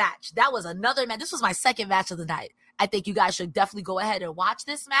was a match. That was another match. This was my second match of the night. I think you guys should definitely go ahead and watch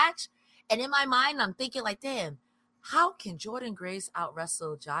this match. And in my mind, I'm thinking like, damn, how can Jordynne Grace out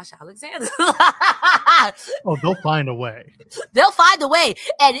wrestle Josh Alexander? Oh, they'll find a way. They'll find a way,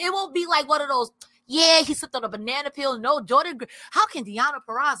 and it won't be like one of those. Yeah, he slipped on a banana peel. No, Jordynne. How can Deonna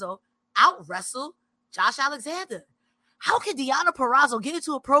Purrazzo out wrestle Josh Alexander? How can Deonna Purrazzo get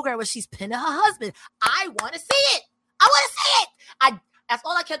into a program where she's pinning her husband? I want to see it. I want to see it. That's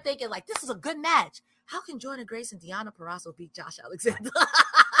all I kept thinking. Like, this is a good match. How can Jordynne Grace and Deonna Purrazzo beat Josh Alexander?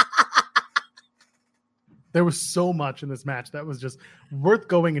 There was so much in this match that was just worth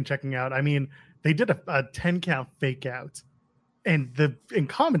going and checking out. I mean, they did a 10 count fake out, and in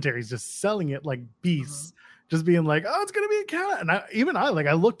commentaries just selling it like beasts. Just being like, oh, it's going to be a count. And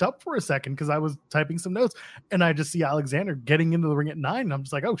I looked up for a second because I was typing some notes, and I just see Alexander getting into the ring at 9. And I'm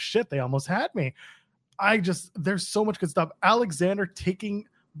just like, oh shit, they almost had me. There's so much good stuff. Alexander taking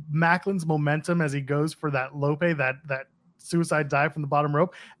Maclin's momentum as he goes for that Lope, that suicide dive from the bottom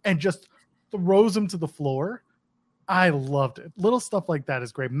rope, and just throws him to the floor. I loved it. Little stuff like that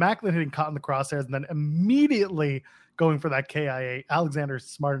is great. Maclin hitting caught in the crosshairs and then immediately going for that KIA. Alexander is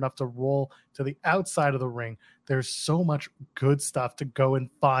smart enough to roll to the outside of the ring. There's so much good stuff to go and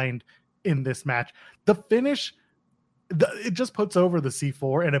find in this match. The finish, it just puts over the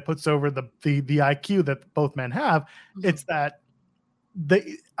C4, and it puts over the IQ that both men have. Mm-hmm. It's that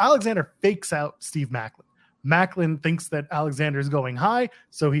Alexander fakes out Steve Maclin. Maclin thinks that Alexander is going high,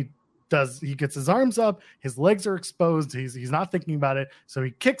 so he gets his arms up, his legs are exposed, he's not thinking about it, so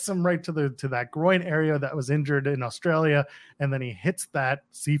he kicks him right to that groin area that was injured in Australia, and then he hits that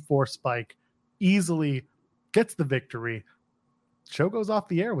C4 spike, easily gets the victory. Show goes off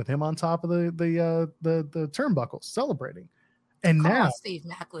the air with him on top of the turnbuckles celebrating. And Come now, on, Steve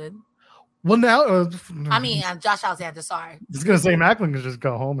Macklin. well, now, I'm Josh Alexander. Sorry. I was going to say Macklin can just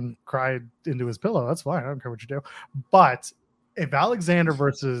go home and cry into his pillow. That's fine. I don't care what you do. But if Alexander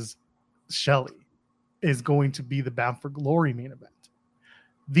versus Shelley is going to be the Bound for Glory main event,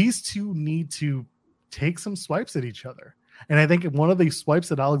 these two need to take some swipes at each other. And I think one of the swipes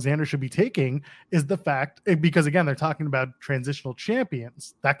that Alexander should be taking is the fact, because again, they're talking about transitional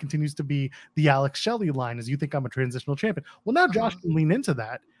champions. That continues to be the Alex Shelley line, is you think I'm a transitional champion. Well, now Josh can lean into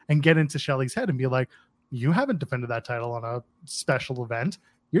that and get into Shelley's head and be like, you haven't defended that title on a special event.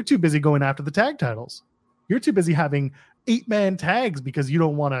 You're too busy going after the tag titles. You're too busy having 8-man tags because you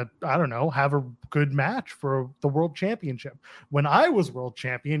don't want to, I don't know, have a good match for the world championship. When I was world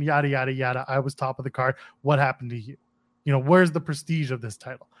champion, yada, yada, yada, I was top of the card. What happened to you? You know, where's the prestige of this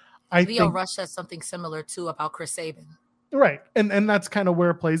title? Leo Rush said something similar too about Chris Sabin. Right. And that's kind of where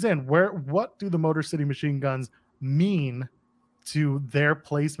it plays in. What do the Motor City Machine Guns mean to their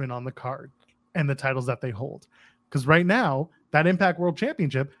placement on the card and the titles that they hold? Because right now, that Impact World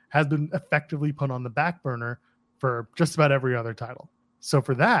Championship has been effectively put on the back burner for just about every other title. So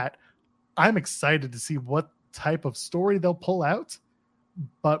for that, I'm excited to see what type of story they'll pull out,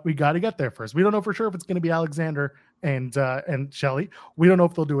 but we got to get there first. We don't know for sure if it's going to be Alexander and Shelley. We don't know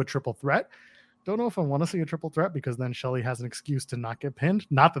if they'll do a triple threat. Don't know if I want to see a triple threat, because then Shelley has an excuse to not get pinned.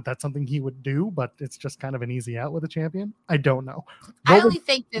 Not that that's something he would do, but it's just kind of an easy out with a champion. I don't know. I only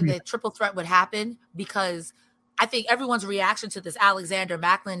think that the triple threat would happen because I think everyone's reaction to this Alexander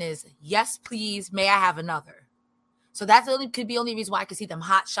Macklin is, yes, please, may I have another? So that's could be the only reason why I could see them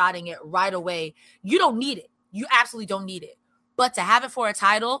hot-shotting it right away. You don't need it. You absolutely don't need it. But to have it for a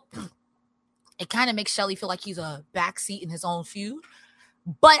title, it kind of makes Shelley feel like he's a backseat in his own feud.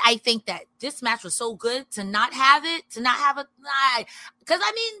 But I think that this match was so good to not have it, because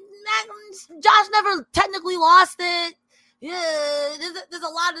I mean, Josh never technically lost it. Yeah, there's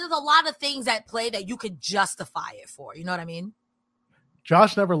a lot of things at play that you could justify it for. You know what I mean?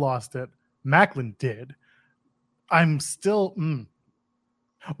 Josh never lost it. Macklin did. I'm still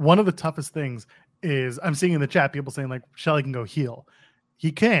one of the toughest things is I'm seeing in the chat people saying like Shelley can go heel.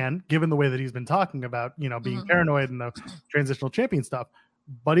 He can, given the way that he's been talking about, you know, being paranoid and the transitional champion stuff.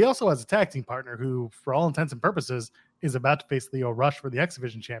 But he also has a tag team partner who, for all intents and purposes, is about to face Leo Rush for the X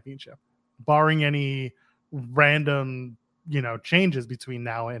Division Championship, barring any random, you know, changes between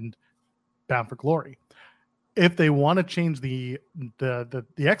now and Bound for Glory. If they want to change the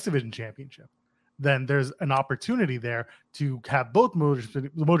X Division Championship, then there's an opportunity there to have both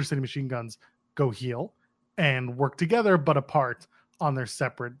Motor City Machine Guns go heel and work together, but apart on their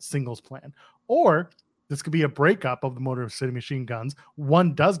separate singles plan. Or this could be a breakup of the Motor City Machine Guns.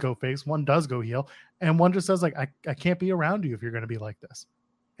 One does go face, one does go heel, and one just says like, I can't be around you if you're going to be like this.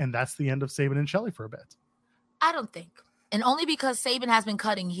 And that's the end of Sabin and Shelley for a bit. I don't think. And only because Sabin has been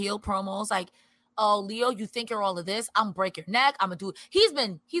cutting heel promos like, oh, Leo, you think you're all of this? I'm break your neck. I'm going to do it. He's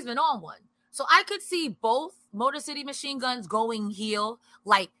been on one. So I could see both Motor City Machine Guns going heel.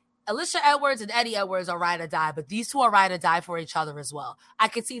 Like Alicia Edwards and Eddie Edwards are ride or die, but these two are ride or die for each other as well. I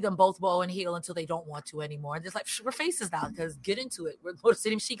could see them both going heel until they don't want to anymore. And just like, we're faces now, because get into it. We're Motor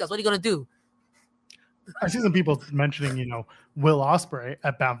City Machine Guns. What are you going to do? I see some people mentioning, you know, Will Ospreay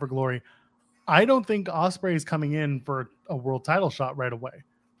at Bound for Glory. I don't think Ospreay is coming in for a world title shot right away.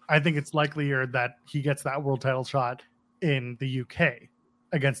 I think it's likelier that he gets that world title shot in the UK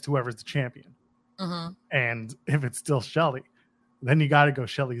against whoever's the champion. And if it's still Shelley, then you got to go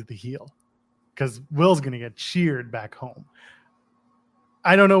Shelley's the heel, because Will's going to get cheered back home.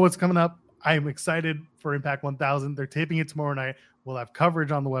 I don't know what's coming up. I'm excited for Impact 1000. They're taping it tomorrow night. We'll have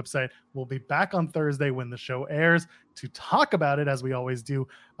coverage on the website. We'll be back on Thursday when the show airs to talk about it, as we always do.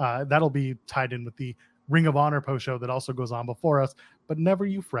 That'll be tied in with the Ring of Honor post show that also goes on before us. But never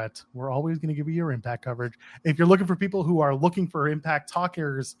you fret. We're always going to give you your Impact coverage. If you're looking for people who are looking for Impact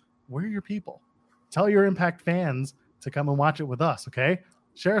talkers, we're your people. Tell your Impact fans to come and watch it with us, okay?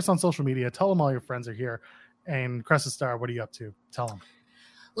 Share us on social media. Tell them all your friends are here. And Crescent Star, what are you up to? Tell them.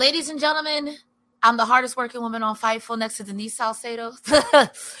 Ladies and gentlemen, I'm the hardest working woman on Fightful next to Denise Salcedo.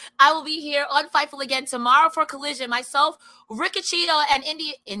 I will be here on Fightful again tomorrow for Collision. Myself, Ricochetto, and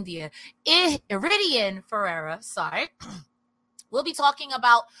Iridian Ferreira, we'll be talking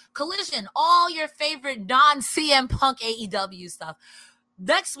about Collision, all your favorite non-CM Punk AEW stuff.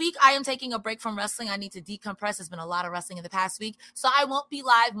 Next week, I am taking a break from wrestling. I need to decompress. There's been a lot of wrestling in the past week. So I won't be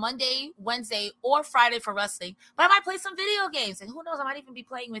live Monday, Wednesday, or Friday for wrestling. But I might play some video games. And who knows, I might even be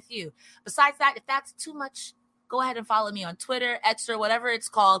playing with you. Besides that, if that's too much go ahead and follow me on Twitter, X, or whatever it's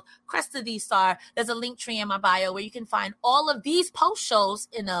called, Crest of the Star. There's a link tree in my bio where you can find all of these post shows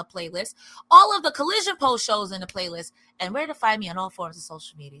in a playlist, all of the Collision post shows in a playlist, and where to find me on all forms of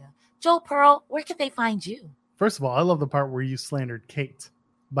social media. Joe Pearl, where can they find you? First of all, I love the part where you slandered Kate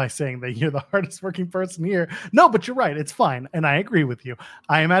by saying that you're the hardest working person here. No, but you're right. It's fine. And I agree with you.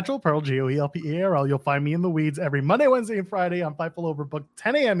 I am at Joel Pearl, Joelpearl. You'll find me in the weeds every Monday, Wednesday, and Friday on Fightful Overbook,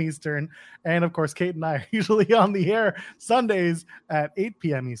 10 a.m. Eastern. And of course, Kate and I are usually on the air Sundays at 8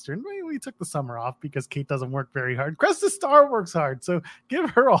 p.m. Eastern. We took the summer off because Kate doesn't work very hard. Cresta Star works hard. So give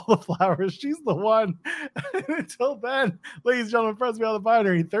her all the flowers. She's the one. Until then, ladies and gentlemen, friends, Beyond the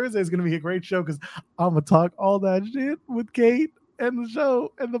Binary. Thursday is going to be a great show because I'm going to talk all that shit with Kate and the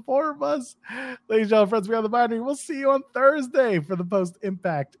show and the four of us. Ladies and gentlemen, friends, Beyond the Binary. We'll see you on Thursday for the Post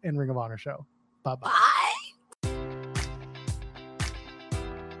Impact and Ring of Honor show. Bye-bye. Bye.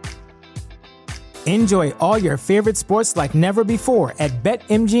 Enjoy all your favorite sports like never before at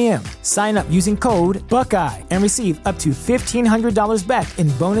BetMGM. Sign up using code Buckeye and receive up to $1,500 back in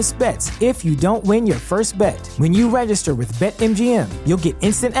bonus bets if you don't win your first bet. When you register with BetMGM, you'll get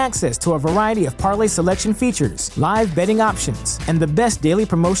instant access to a variety of parlay selection features, live betting options, and the best daily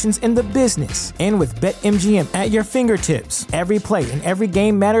promotions in the business. And with BetMGM at your fingertips, every play and every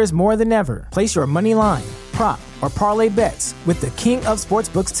game matters more than ever. Place your money line, prop, or parlay bets with the king of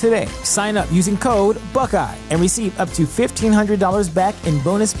sportsbooks today. Sign up using code Buckeye and receive up to $1,500 back in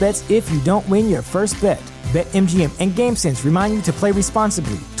bonus bets if you don't win your first bet. BetMGM and GameSense remind you to play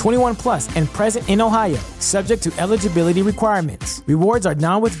responsibly. 21 plus and present in Ohio, subject to eligibility requirements. Rewards are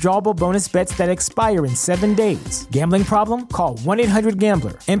non-withdrawable bonus bets that expire in 7 days. Gambling problem? Call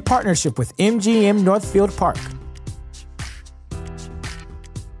 1-800-GAMBLER in partnership with MGM Northfield Park.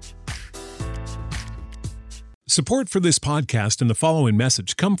 Support for this podcast and the following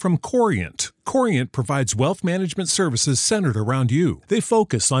message come from Corient. Corient provides wealth management services centered around you. They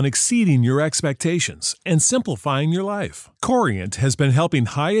focus on exceeding your expectations and simplifying your life. Corient has been helping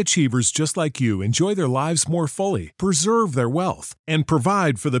high achievers just like you enjoy their lives more fully, preserve their wealth, and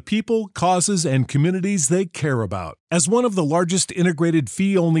provide for the people, causes, and communities they care about. As one of the largest integrated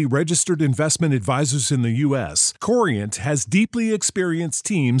fee-only registered investment advisors in the U.S., Corient has deeply experienced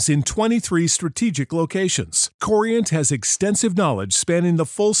teams in 23 strategic locations. Corient has extensive knowledge spanning the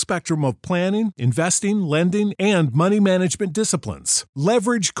full spectrum of planning, investing, lending, and money management disciplines.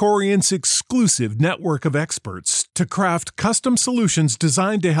 Leverage Corient's exclusive network of experts to craft custom solutions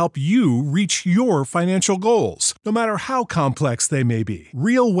designed to help you reach your financial goals, no matter how complex they may be.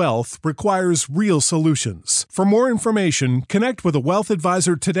 Real wealth requires real solutions. For more information, connect with a wealth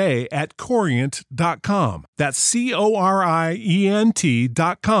advisor today at Corient.com. That's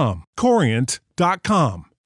Corient.com. Corient.com.